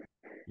sure.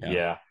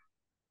 Yeah.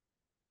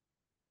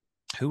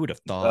 Who would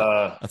have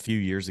thought a few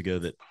years ago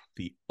that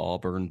the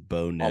Auburn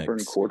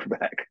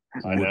quarterback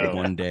would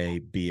one day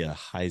be a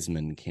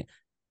Heisman?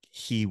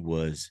 He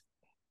was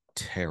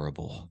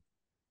terrible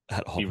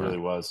at Auburn. He really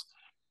was.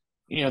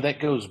 You know, that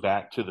goes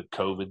back to the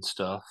COVID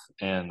stuff,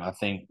 and I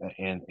think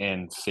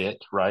and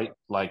fit, right?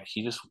 Like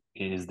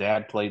his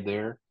dad played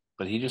there,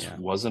 but he just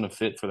wasn't a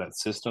fit for that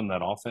system,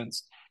 that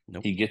offense.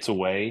 Nope. He gets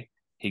away,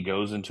 he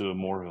goes into a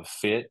more of a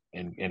fit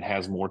and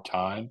has more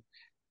time.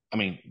 I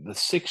mean, the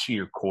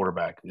 6-year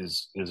quarterback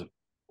is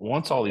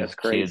once all these That's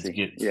kids crazy.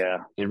 get,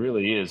 Yeah. it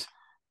really is,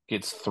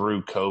 gets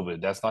through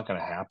COVID. That's not going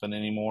to happen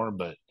anymore.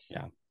 But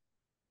Yeah.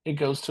 it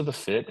goes to the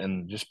fit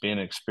and just being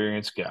an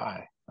experienced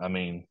guy. I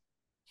mean,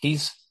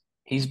 he's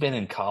been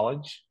in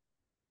college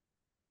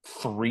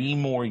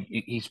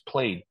he's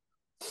played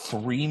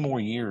 3 more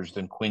years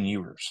than Quinn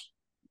Ewers,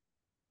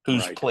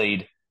 who's Right.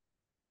 played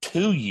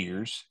 2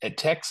 years at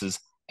Texas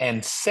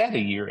and set a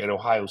year at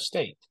Ohio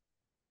State.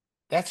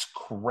 That's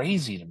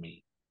crazy to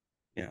me.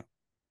 Yeah.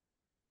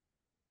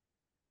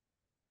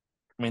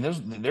 I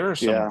mean, there are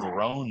some Yeah.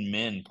 grown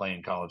men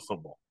playing college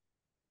football.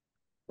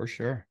 For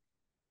sure.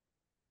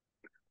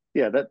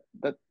 Yeah. That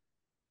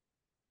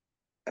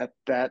at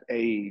that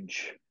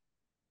age,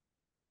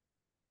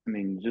 I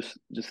mean, just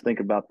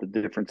think about the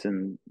difference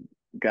in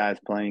guys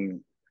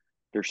playing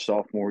their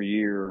sophomore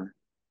year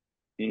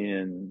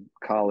in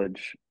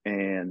college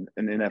and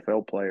an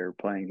NFL player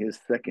playing his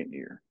second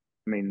year.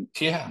 I mean,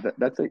 Yeah.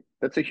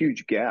 that's a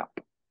huge gap.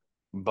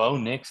 Bo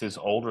Nix is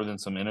older than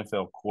some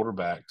NFL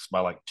quarterbacks by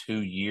like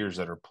 2 years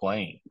that are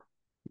playing.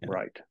 Yeah.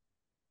 Right.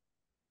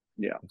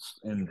 Yeah.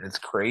 And it's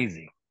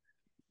crazy.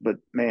 But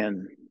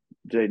man,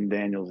 Jaden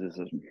Daniels is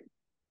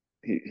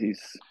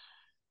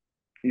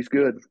he's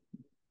good.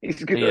 He's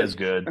He good. is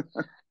good.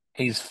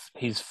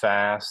 He's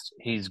fast.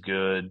 He's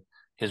good.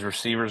 His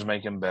receivers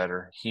make him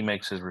better. He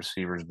makes his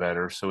receivers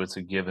better. So it's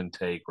a give and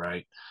take,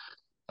 right?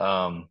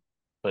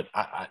 But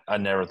I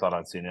never thought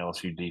I'd see an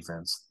LSU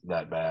defense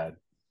that bad.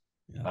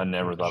 Yeah. I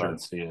never thought Sure.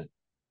 I'd see it.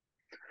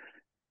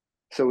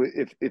 So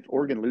if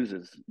Oregon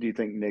loses, do you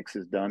think Nix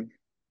is done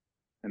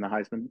in the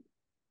Heisman?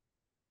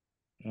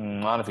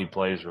 Not if he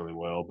plays really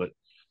well, but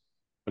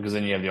because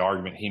then you have the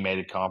argument he made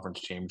a conference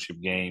championship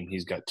game.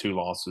 He's got 2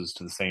 losses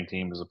to the same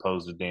team as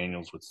opposed to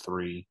Daniels with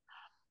 3.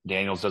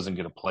 Daniels doesn't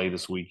get a play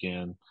this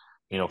weekend.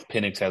 If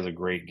Penix has a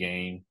great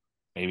game,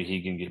 maybe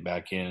he can get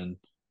back in.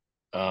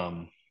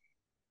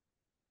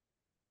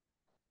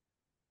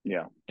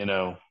 Yeah.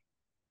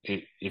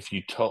 If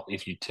you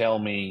tell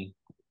me,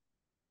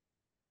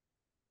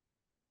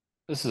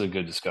 this is a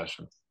good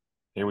discussion.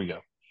 Here we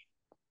go.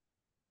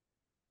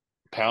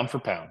 Pound for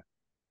pound,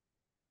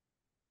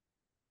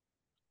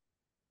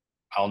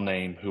 I'll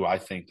name who I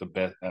think the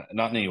best.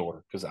 Not in any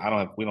order, because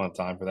we don't have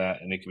time for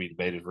that, and it can be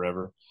debated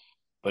forever.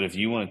 But if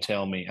you want to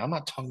tell me, I'm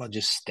not talking about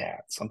just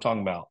stats. I'm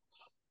talking about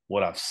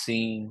what I've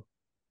seen.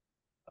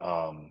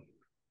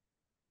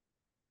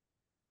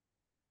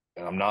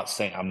 And I'm not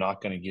saying I'm not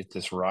going to get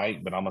this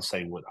right, but I'm going to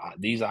say what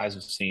these eyes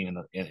have seen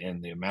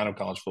in the amount of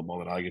college football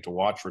that I get to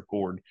watch,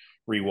 record,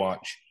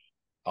 rewatch.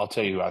 I'll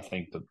tell you who I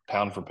think the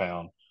pound for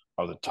pound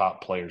are the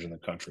top players in the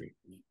country.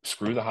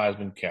 Screw the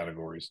Heisman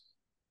categories.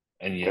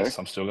 And Okay. yes,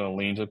 I'm still going to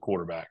lean to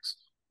quarterbacks,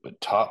 but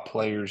top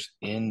players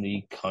in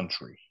the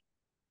country.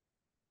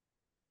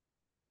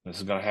 This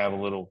is going to have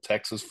a little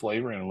Texas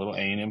flavor and a little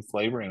A&M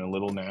flavor and a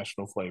little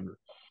national flavor.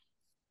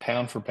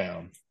 Pound for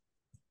pound,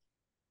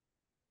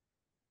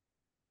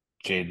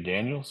 Jaden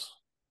Daniels.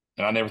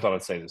 And I never thought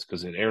I'd say this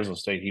because at Arizona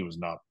State, he was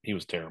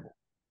terrible.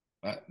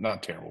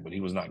 Not terrible, but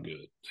he was not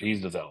good. So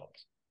he's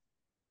developed.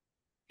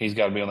 He's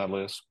got to be on that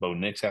list. Bo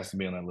Nix has to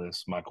be on that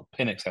list. Michael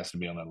Penix has to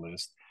be on that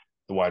list.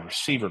 The wide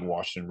receiver at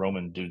Washington,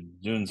 Roman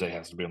Dunze,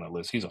 has to be on that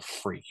list. He's a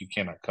freak. You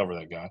cannot cover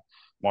that guy.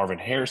 Marvin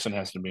Harrison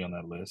has to be on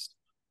that list.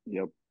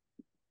 Yep.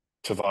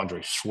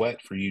 Tavondre Sweat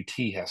for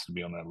UT has to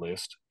be on that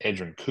list.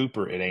 Edrin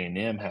Cooper at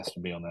A&M has to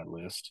be on that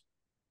list.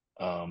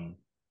 Did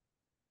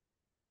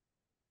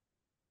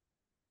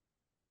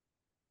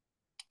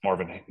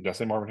I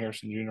say Marvin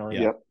Harrison Jr. already?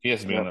 Yeah. Yep. He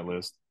has to be Yep. on that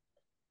list.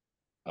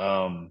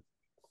 I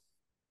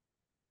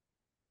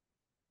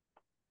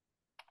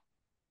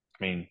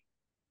mean,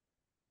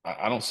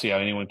 I don't see how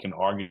anyone can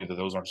argue that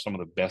those aren't some of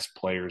the best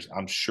players.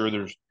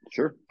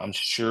 Sure. I'm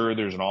sure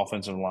there's an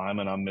offensive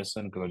lineman I'm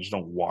missing because I just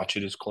don't watch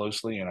it as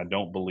closely, and I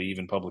don't believe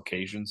in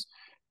publications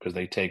because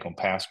they take on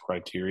past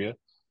criteria.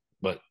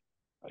 But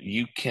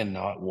you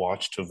cannot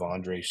watch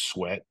Tavondre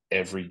Sweat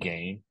every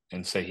game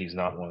and say he's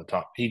not one of the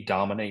top. He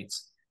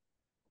dominates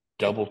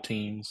double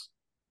teams,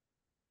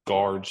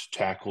 guards,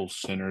 tackles,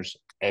 centers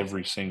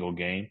every single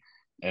game.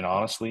 And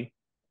honestly,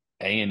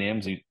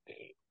 A&M's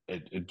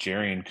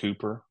Jarian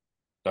Cooper.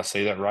 Did I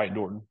say that right,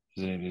 Dorton?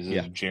 Is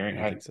Yeah. it Jarian?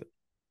 I think so.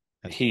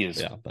 He is.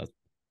 Yeah.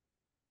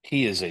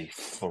 He is a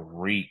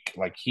freak.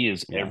 Like he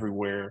is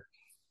everywhere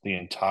the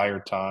entire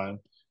time.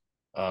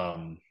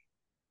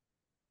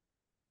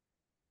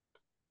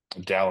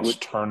 Dallas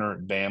Turner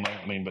at Bama.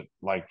 I mean, but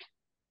like,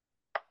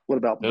 what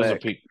about those Beck, are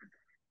people.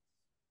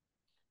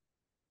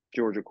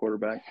 Georgia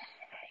quarterback?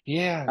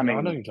 Yeah, I no, I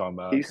know mean, who you're talking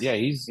about. he's Yeah,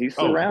 he's Brock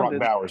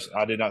surrounded. Bowers.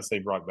 I did not say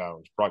Brock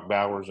Bowers. Brock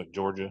Bowers at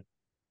Georgia.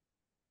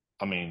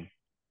 I mean,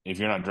 if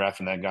you're not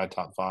drafting that guy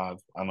top 5,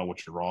 I don't know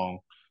what you're wrong.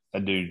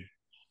 That dude,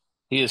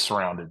 he is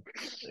surrounded,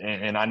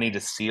 and I need to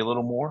see a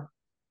little more.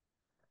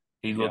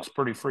 He looks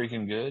pretty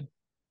freaking good,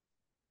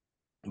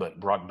 but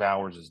Brock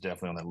Bowers is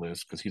definitely on that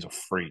list because he's a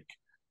freak.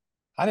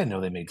 I didn't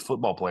know they made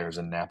football players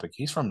in Napa.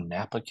 He's from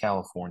Napa,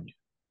 California.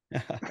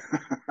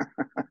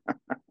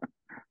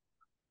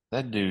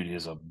 That dude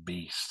is a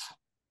beast.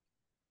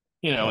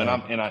 You know, and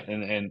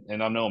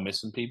I know I'm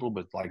missing people,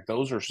 but like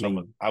those are some.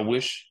 mean, I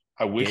wish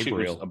it was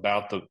Gabriel.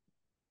 about the.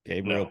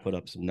 Gabriel No, put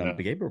up some no,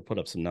 Gabriel put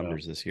up some no,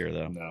 numbers this year,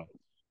 though. no.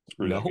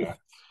 Screw that No, guy.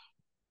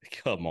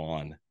 come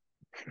on.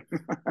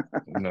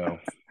 No,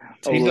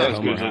 Oh, he's Take your not as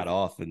Homer good as hat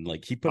off and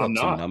like he put I'm up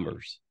some not.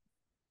 numbers.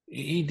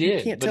 He You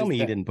did, can't but tell it's me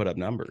he that didn't put up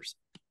numbers.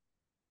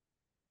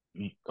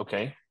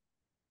 okay?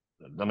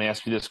 Let me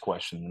ask you this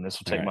question, and this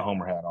will All take my right.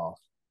 Homer hat off.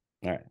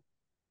 All right.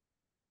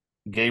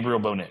 Gabriel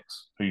Bonix,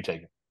 who you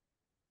taking?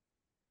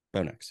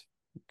 Bo next.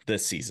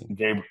 This season.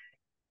 Gabriel?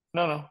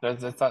 No.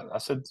 That's not. I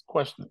said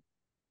question.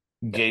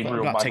 I'm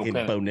Gabriel not Michael taking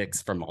Penix. Bo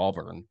Nix from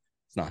Auburn.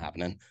 It's not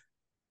happening.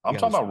 I'm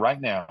talking about right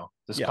now.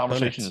 This Yeah, Bo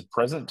conversation Nix. is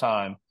present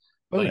time,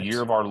 Bo the year Nix.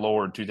 of our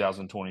Lord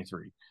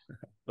 2023.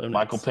 Bo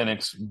Michael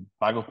Nix. Penix,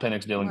 Michael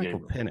Penix, Dylan Michael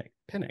Gabriel.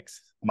 Penix.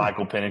 No.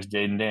 Michael Penix,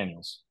 Jaden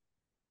Daniels.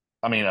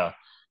 I mean,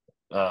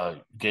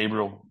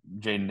 Gabriel,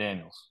 Jaden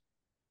Daniels.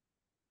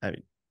 I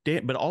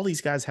mean, but all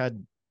these guys have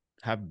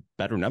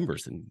better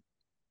numbers than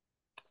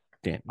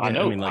Dan. I Yeah, I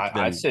know. mean, like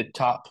I then said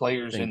top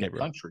players in the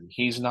Gabriel. country.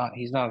 He's not.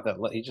 He's not at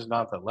that. He's just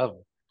not at that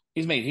level.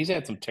 He's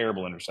had some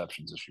terrible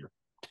interceptions this year.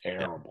 Yeah.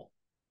 Terrible.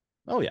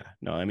 Oh yeah.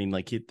 No, I mean,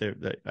 like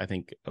I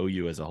think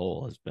OU as a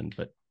whole has been,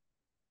 but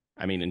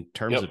I mean, in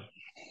terms Yep. of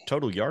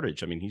total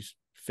yardage, I mean, he's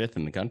 5th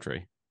in the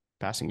country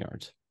passing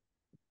yards.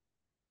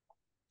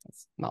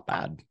 That's not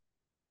bad.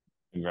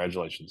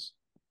 Congratulations.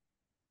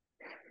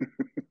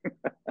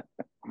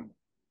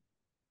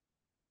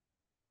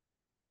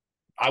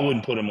 I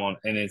wouldn't put him on,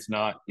 and it's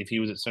not. If he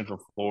was at Central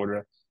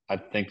Florida,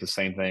 I'd think the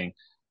same thing.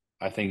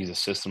 I think he's a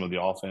system of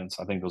the offense.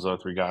 I think those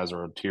other three guys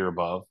are a tier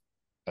above.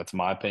 That's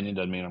my opinion.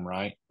 Doesn't mean I'm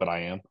right, but I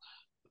am.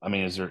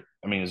 Is there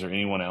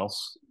anyone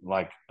else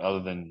like other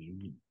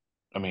than?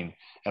 I mean,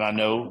 and I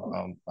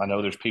know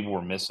there's people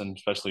we're missing,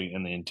 especially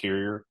in the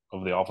interior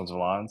of the offensive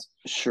lines,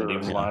 the sure.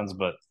 defensive Yeah. lines.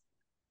 But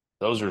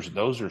those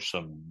are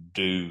some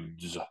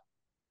dudes,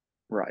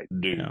 Right.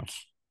 Yeah.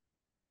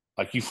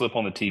 Like you flip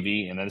on the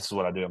TV, and this is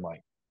what I do. I'm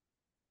like,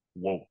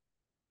 whoa,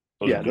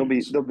 those Yeah, are they'll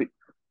dudes. be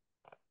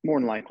more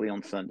than likely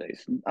on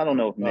Sundays. I don't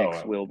know if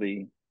Nick's Oh, will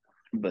be,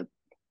 but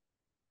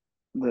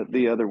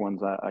the other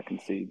ones I can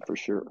see for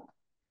sure.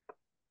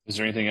 is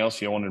there anything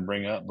else you wanted to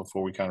bring up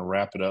before we kind of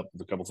wrap it up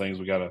with a couple things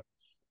we got to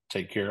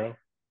take care of?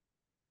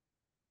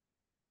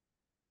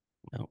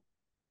 No.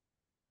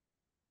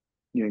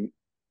 You know,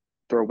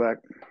 throwback.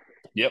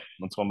 Yep,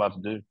 that's what I'm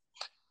about to do.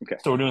 Okay.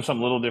 So we're doing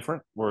something a little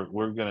different.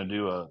 We're gonna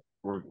do a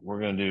we're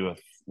gonna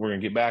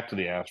get back to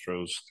the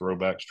Astros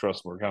throwbacks.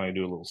 Trust me, we're kind of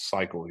do a little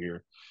cycle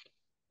here.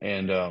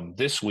 And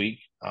this week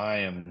I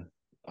am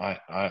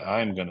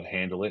going to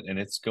handle it, and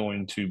it's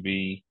going to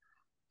be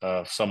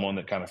someone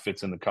that kind of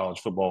fits in the college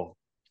football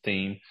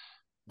theme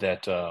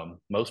that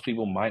most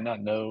people might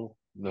not know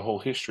the whole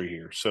history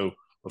here. So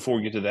before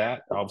we get to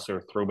that, obviously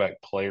our throwback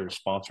player is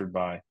sponsored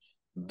by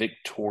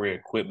Victoria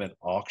Equipment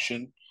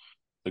Auction.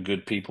 The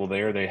good people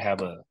there, they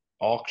have an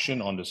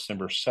auction on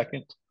December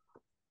 2nd.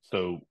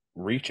 So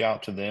reach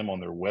out to them on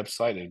their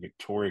website at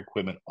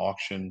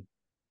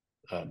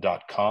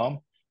victoriaequipmentauction.com.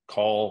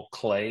 Call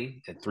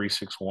Clay at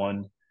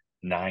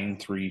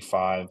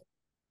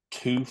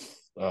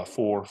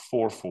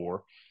 361-935-2444.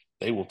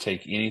 They will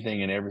take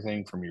anything and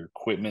everything from your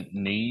equipment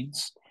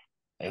needs.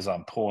 As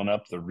I'm pulling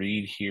up the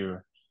read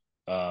here,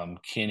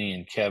 Kenny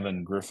and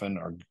Kevin Griffin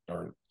are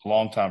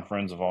longtime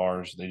friends of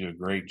ours. They do a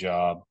great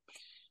job.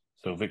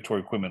 So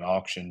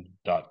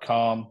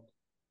victoriaequipmentauction.com.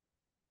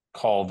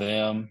 Call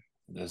them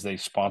as they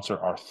sponsor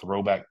our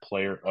throwback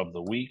player of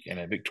the week. And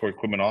at Victoria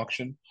Equipment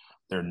Auction,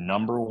 their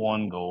number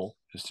one goal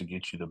is to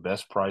get you the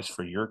best price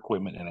for your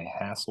equipment in a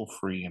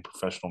hassle-free and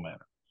professional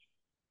manner.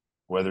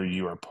 Whether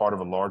you are part of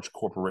a large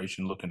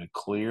corporation looking to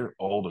clear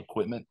old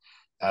equipment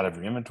out of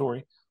your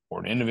inventory, or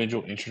an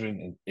individual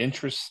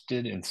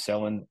interested in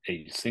selling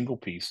a single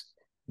piece,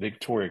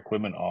 Victoria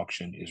Equipment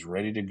Auction is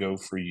ready to go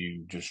for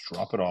you. Just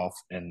drop it off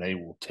and they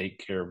will take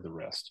care of the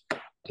rest.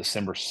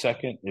 December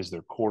 2nd is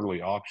their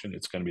quarterly auction.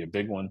 It's going to be a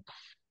big one.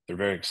 They're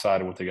very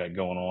excited what they got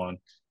going on.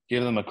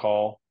 Give them a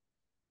call.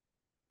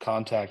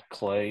 Contact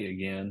Clay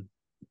again,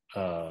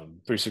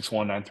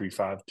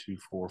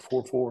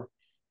 361-935-2444,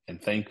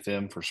 and thank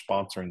them for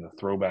sponsoring the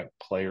Throwback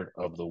Player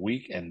of the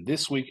Week. And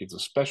this week it's a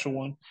special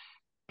one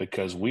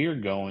because we are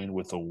going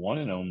with the one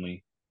and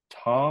only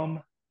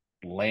Tom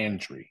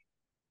Landry.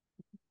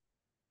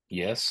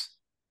 Yes,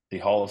 the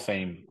Hall of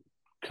Fame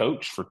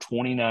coach for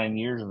 29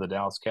 years of the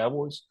Dallas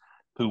Cowboys,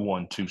 who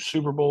won 2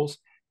 Super Bowls.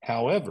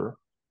 However,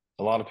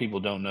 a lot of people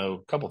don't know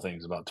a couple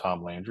things about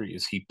Tom Landry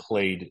is he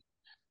played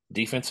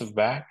defensive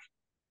back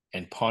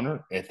and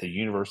punter at the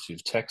University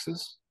of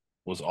Texas,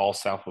 was all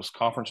Southwest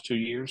Conference 2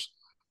 years,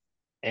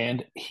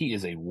 and he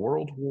is a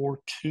World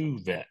War II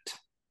vet.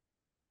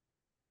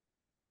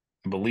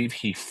 I believe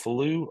he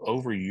flew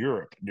over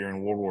Europe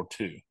during World War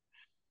II.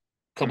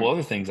 A couple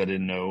other things I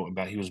didn't know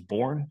about. He was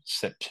born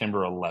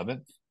September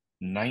 11th,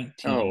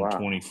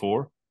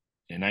 1924.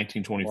 In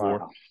 1924,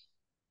 Wow.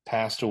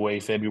 passed away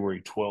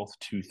February 12th,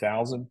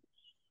 2000.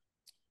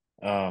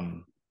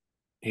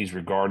 He's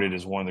regarded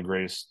as one of the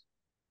greatest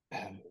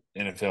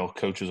NFL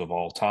coaches of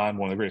all time,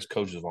 one of the greatest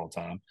coaches of all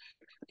time.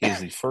 He is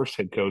the first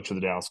head coach of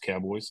the Dallas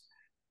Cowboys.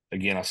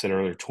 Again, I said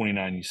earlier,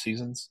 29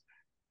 seasons.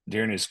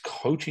 During his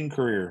coaching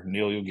career,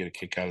 Neil, you'll get a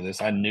kick out of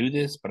this. I knew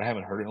this, but I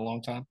haven't heard it in a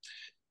long time.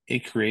 He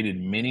created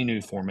many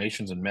new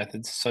formations and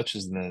methods, such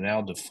as the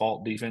now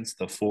default defense,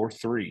 the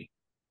 4-3,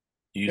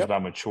 used by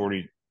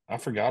majority. I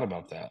forgot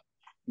about that.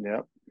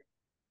 Yep.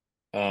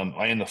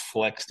 And the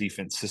flex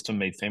defense system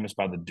made famous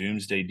by the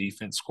doomsday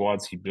defense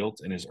squads he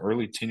built in his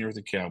early tenure with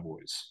the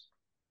Cowboys.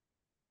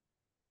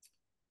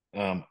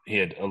 He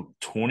had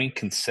 20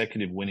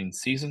 consecutive winning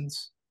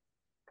seasons.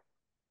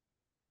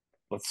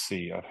 Let's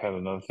see. I've had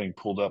another thing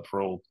pulled up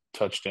for old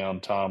touchdown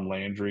Tom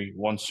Landry.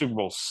 Won Super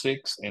Bowl VI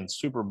and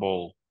Super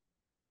Bowl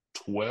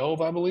 12,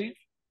 I believe.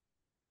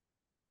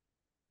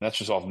 That's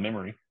just off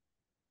memory.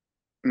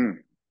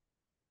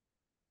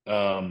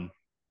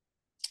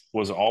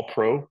 Was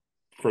All-Pro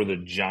for the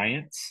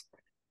Giants.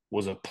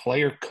 Was a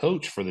player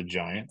coach for the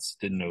Giants.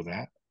 Didn't know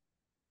that.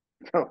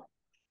 Oh.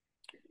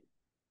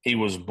 He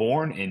was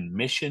born in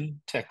Mission,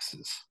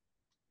 Texas.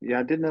 Yeah,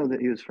 I did know that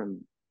he was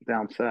from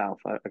down south.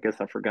 I guess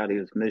I forgot he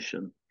was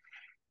Mission.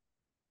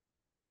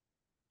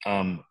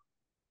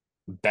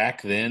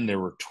 Back then, there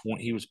were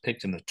 20. He was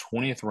picked in the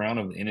 20th round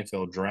of the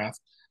NFL draft.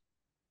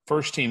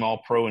 First team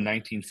All-Pro in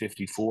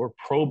 1954,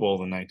 Pro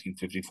Bowl in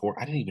 1954.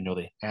 I didn't even know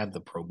they had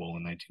the Pro Bowl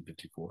in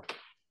 1954.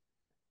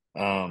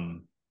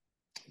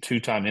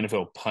 Two-time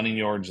NFL punting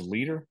yards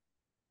leader.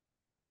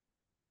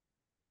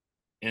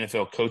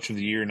 NFL Coach of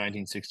the Year in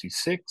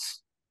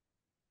 1966.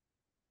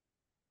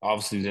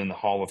 Obviously, he's in the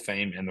Hall of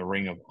Fame and the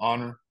Ring of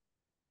Honor.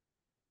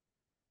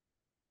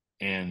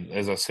 And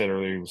as I said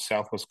earlier, he was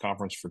Southwest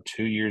Conference for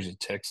 2 years at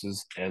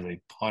Texas as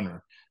a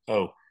punter.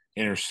 Oh,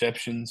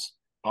 interceptions.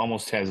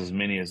 Almost has as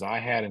many as I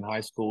had in high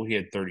school. He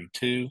had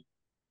 32.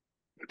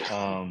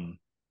 Punting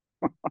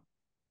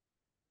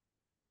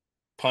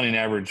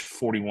average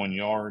 41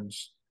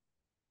 yards.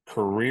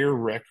 Career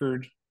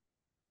record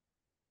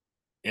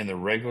in the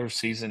regular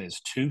season is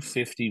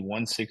 250,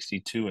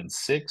 162, and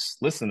 6.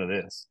 Listen to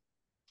this.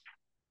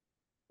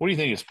 What do you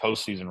think his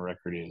postseason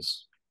record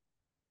is?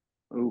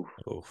 Oof.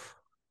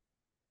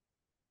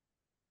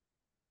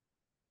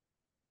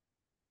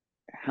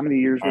 How many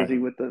years was he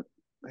with the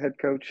head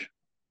coach?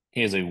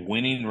 He has a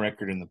winning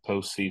record in the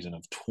postseason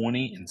of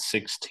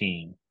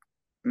 20-16.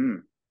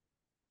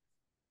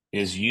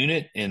 His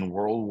unit in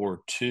World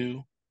War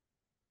II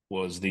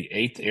was the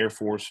 8th Air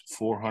Force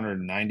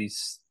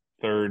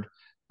 493rd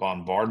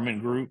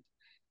Bombardment Group,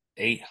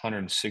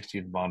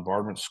 860th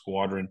Bombardment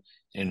Squadron.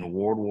 In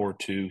World War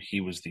II, he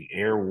was the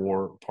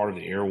part of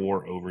the air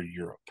war over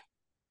Europe.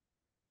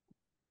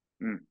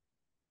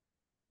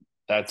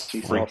 That's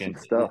freaking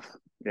stuff.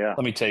 Yeah.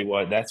 Let me tell you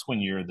what. That's when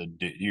you're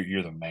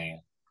the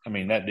man. I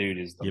mean, that dude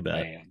is the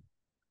man.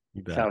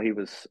 That's how he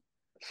was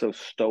so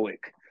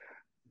stoic.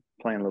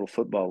 Playing little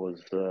football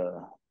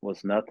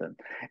was nothing.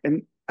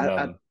 And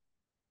I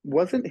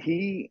wasn't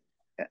he.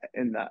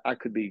 And I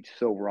could be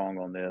so wrong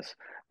on this,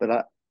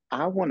 but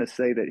I want to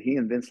say that he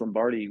and Vince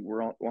Lombardi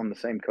were on the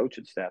same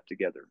coaching staff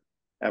together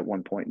at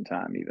one point in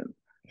time, even.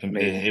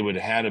 It would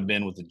have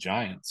been with the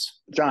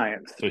Giants. So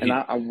and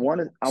I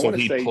want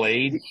to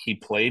say he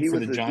played for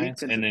the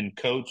Giants and then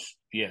coached.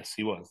 Yes,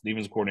 he was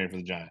defensive coordinator for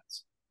the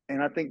Giants.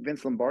 And I think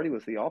Vince Lombardi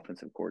was the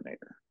offensive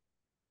coordinator.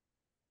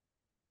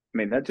 I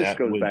mean, that just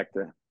goes back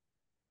to.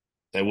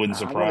 That wouldn't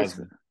surprise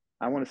me.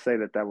 I want to say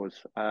that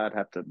was. I'd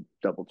have to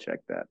double check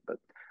that, but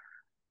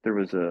there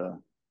was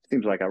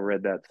seems like I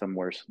read that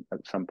somewhere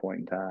at some point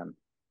in time.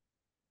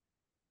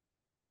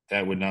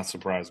 That would not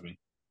surprise me.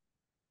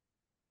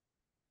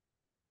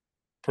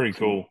 Pretty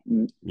cool.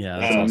 Yeah,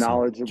 that's awesome.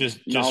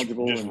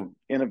 knowledgeable just, and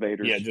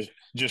innovators. Yeah,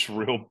 just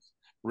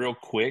real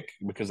quick,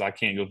 because I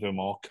can't go through them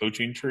all.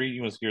 Coaching tree.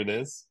 You must hear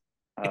this.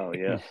 Oh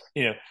yes.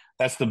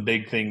 That's the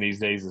big thing these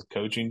days is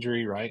coaching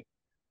tree, right?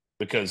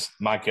 Because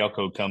Mike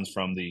Elko comes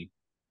from the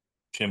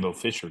Jimbo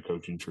Fisher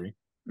coaching tree.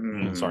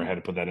 Sorry, I had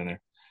to put that in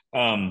there.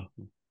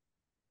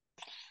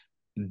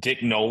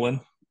 Dick Nolan,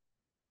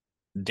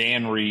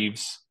 Dan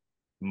Reeves,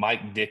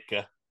 Mike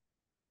Ditka,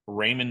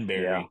 Raymond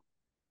Berry,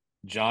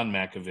 John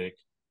Malkovich,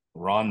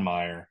 Ron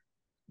Meyer,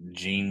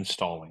 Gene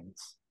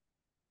Stallings.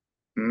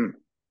 So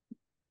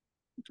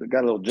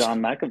got a little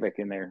John Malkovich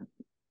in there.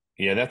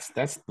 Yeah, that's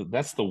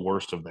the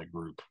worst of that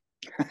group.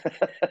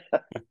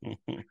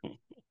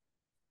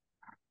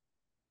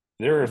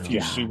 There are a few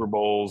Super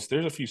Bowls.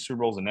 There's a few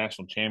Super Bowls and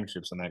national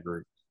championships in that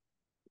group.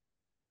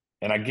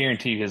 And I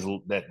guarantee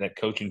you that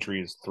coaching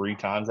tree is 3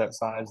 times that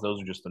size.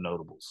 Those are just the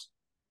notables.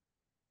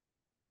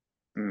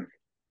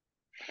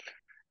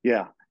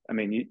 Yeah. I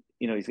mean,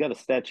 he's got a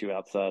statue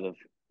outside of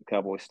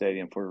Cowboy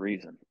Stadium for a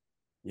reason.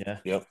 Yeah.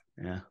 Yep.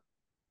 Yeah.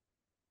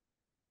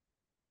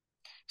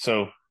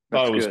 So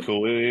thought it was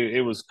cool.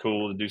 It was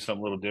cool to do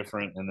something a little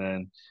different. And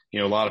then,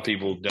 a lot of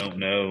people don't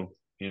know,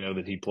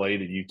 that he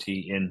played at UT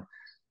in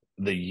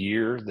the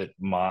year that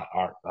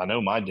I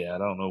know my dad. I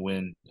don't know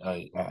when.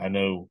 I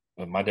know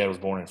my dad was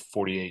born in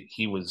 48.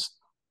 He was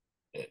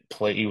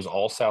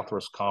all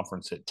Southwest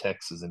Conference at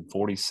Texas in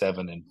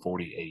 47 and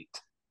 48.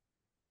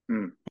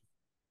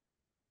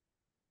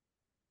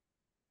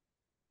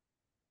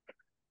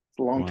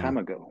 a long Wow. time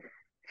ago.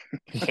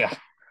 Yeah.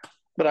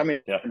 But I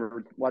mean, Yeah. I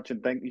remember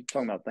watching, you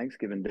talking about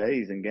Thanksgiving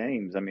days and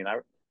games. I mean, I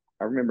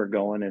remember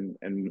going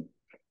and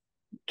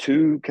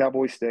to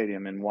Cowboy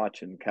Stadium and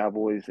watching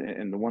Cowboys.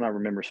 And the one I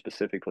remember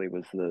specifically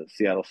was the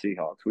Seattle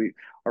Seahawks.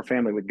 Our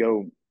family would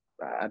go,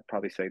 I'd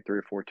probably say 3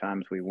 or 4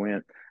 times we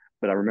went.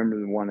 But I remember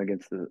the one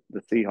against the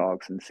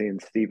Seahawks and seeing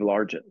Steve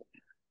Largent.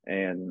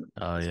 And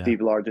Oh yeah. Steve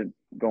Largent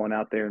going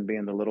out there and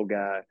being the little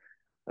guy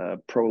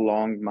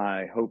prolonged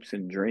my hopes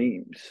and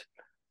dreams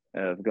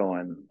of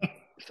going.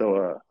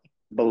 So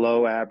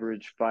below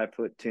average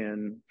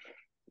 5'10"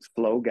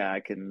 slow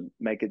guy can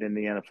make it in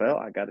the NFL.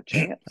 I got a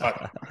chance.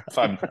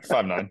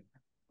 5'9",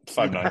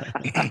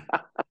 5'9".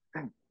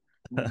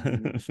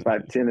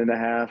 5'10" and a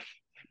half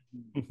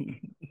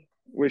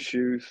with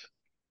shoes.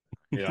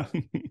 Yeah.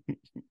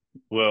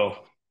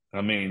 Well,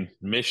 I mean,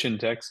 Mission,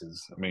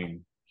 Texas. I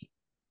mean,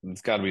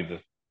 that's got to be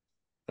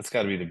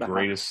the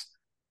greatest,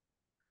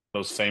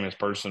 most famous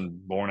person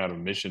born out of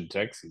Mission,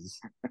 Texas.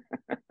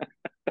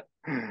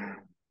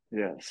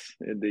 Yes,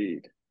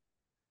 indeed.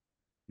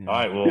 All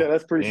right. Well, Yeah,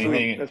 that's pretty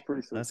sweet. That's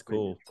pretty sweet. That's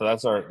cool. So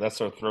that's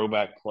our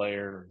throwback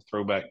player,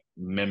 throwback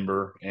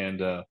member,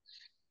 and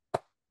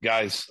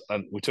guys,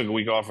 we took a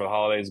week off for the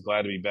holidays.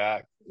 Glad to be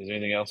back. Is there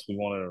anything else we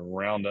want to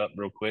round up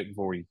real quick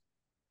before we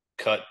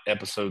cut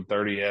episode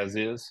 30 as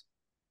is?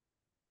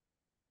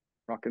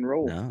 Rock and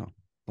roll. No,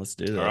 let's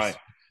do this. All right.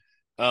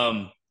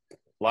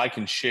 Like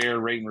and share,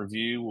 rate and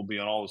review. We'll be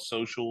on all the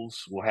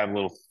socials. We'll have a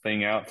little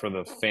thing out for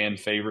the fan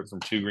favorite from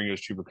Two Gringos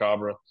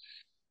Chupacabra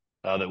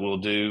that we'll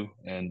do.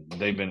 And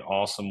they've been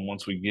awesome.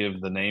 Once we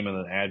give the name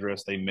and the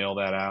address, they mail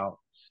that out.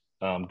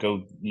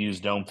 Go use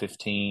Dome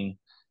 15.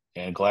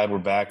 And glad we're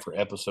back for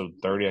episode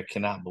 30. I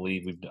cannot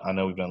believe I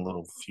know we've done a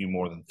little few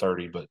more than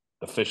 30, but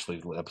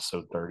officially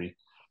episode 30.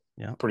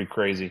 Yeah. Pretty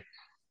crazy.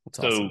 That's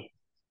so, awesome.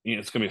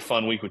 it's going to be a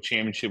fun week with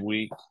championship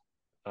week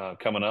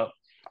coming up.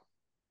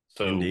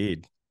 So,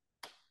 Indeed.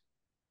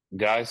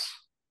 Guys,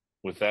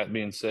 with that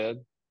being said,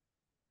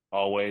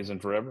 always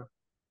and forever,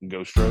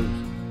 go Stros.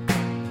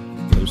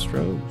 Go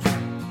Stros.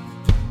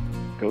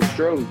 Go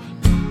Stros.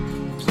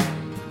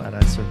 Glad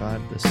I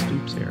survived the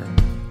Stoops era.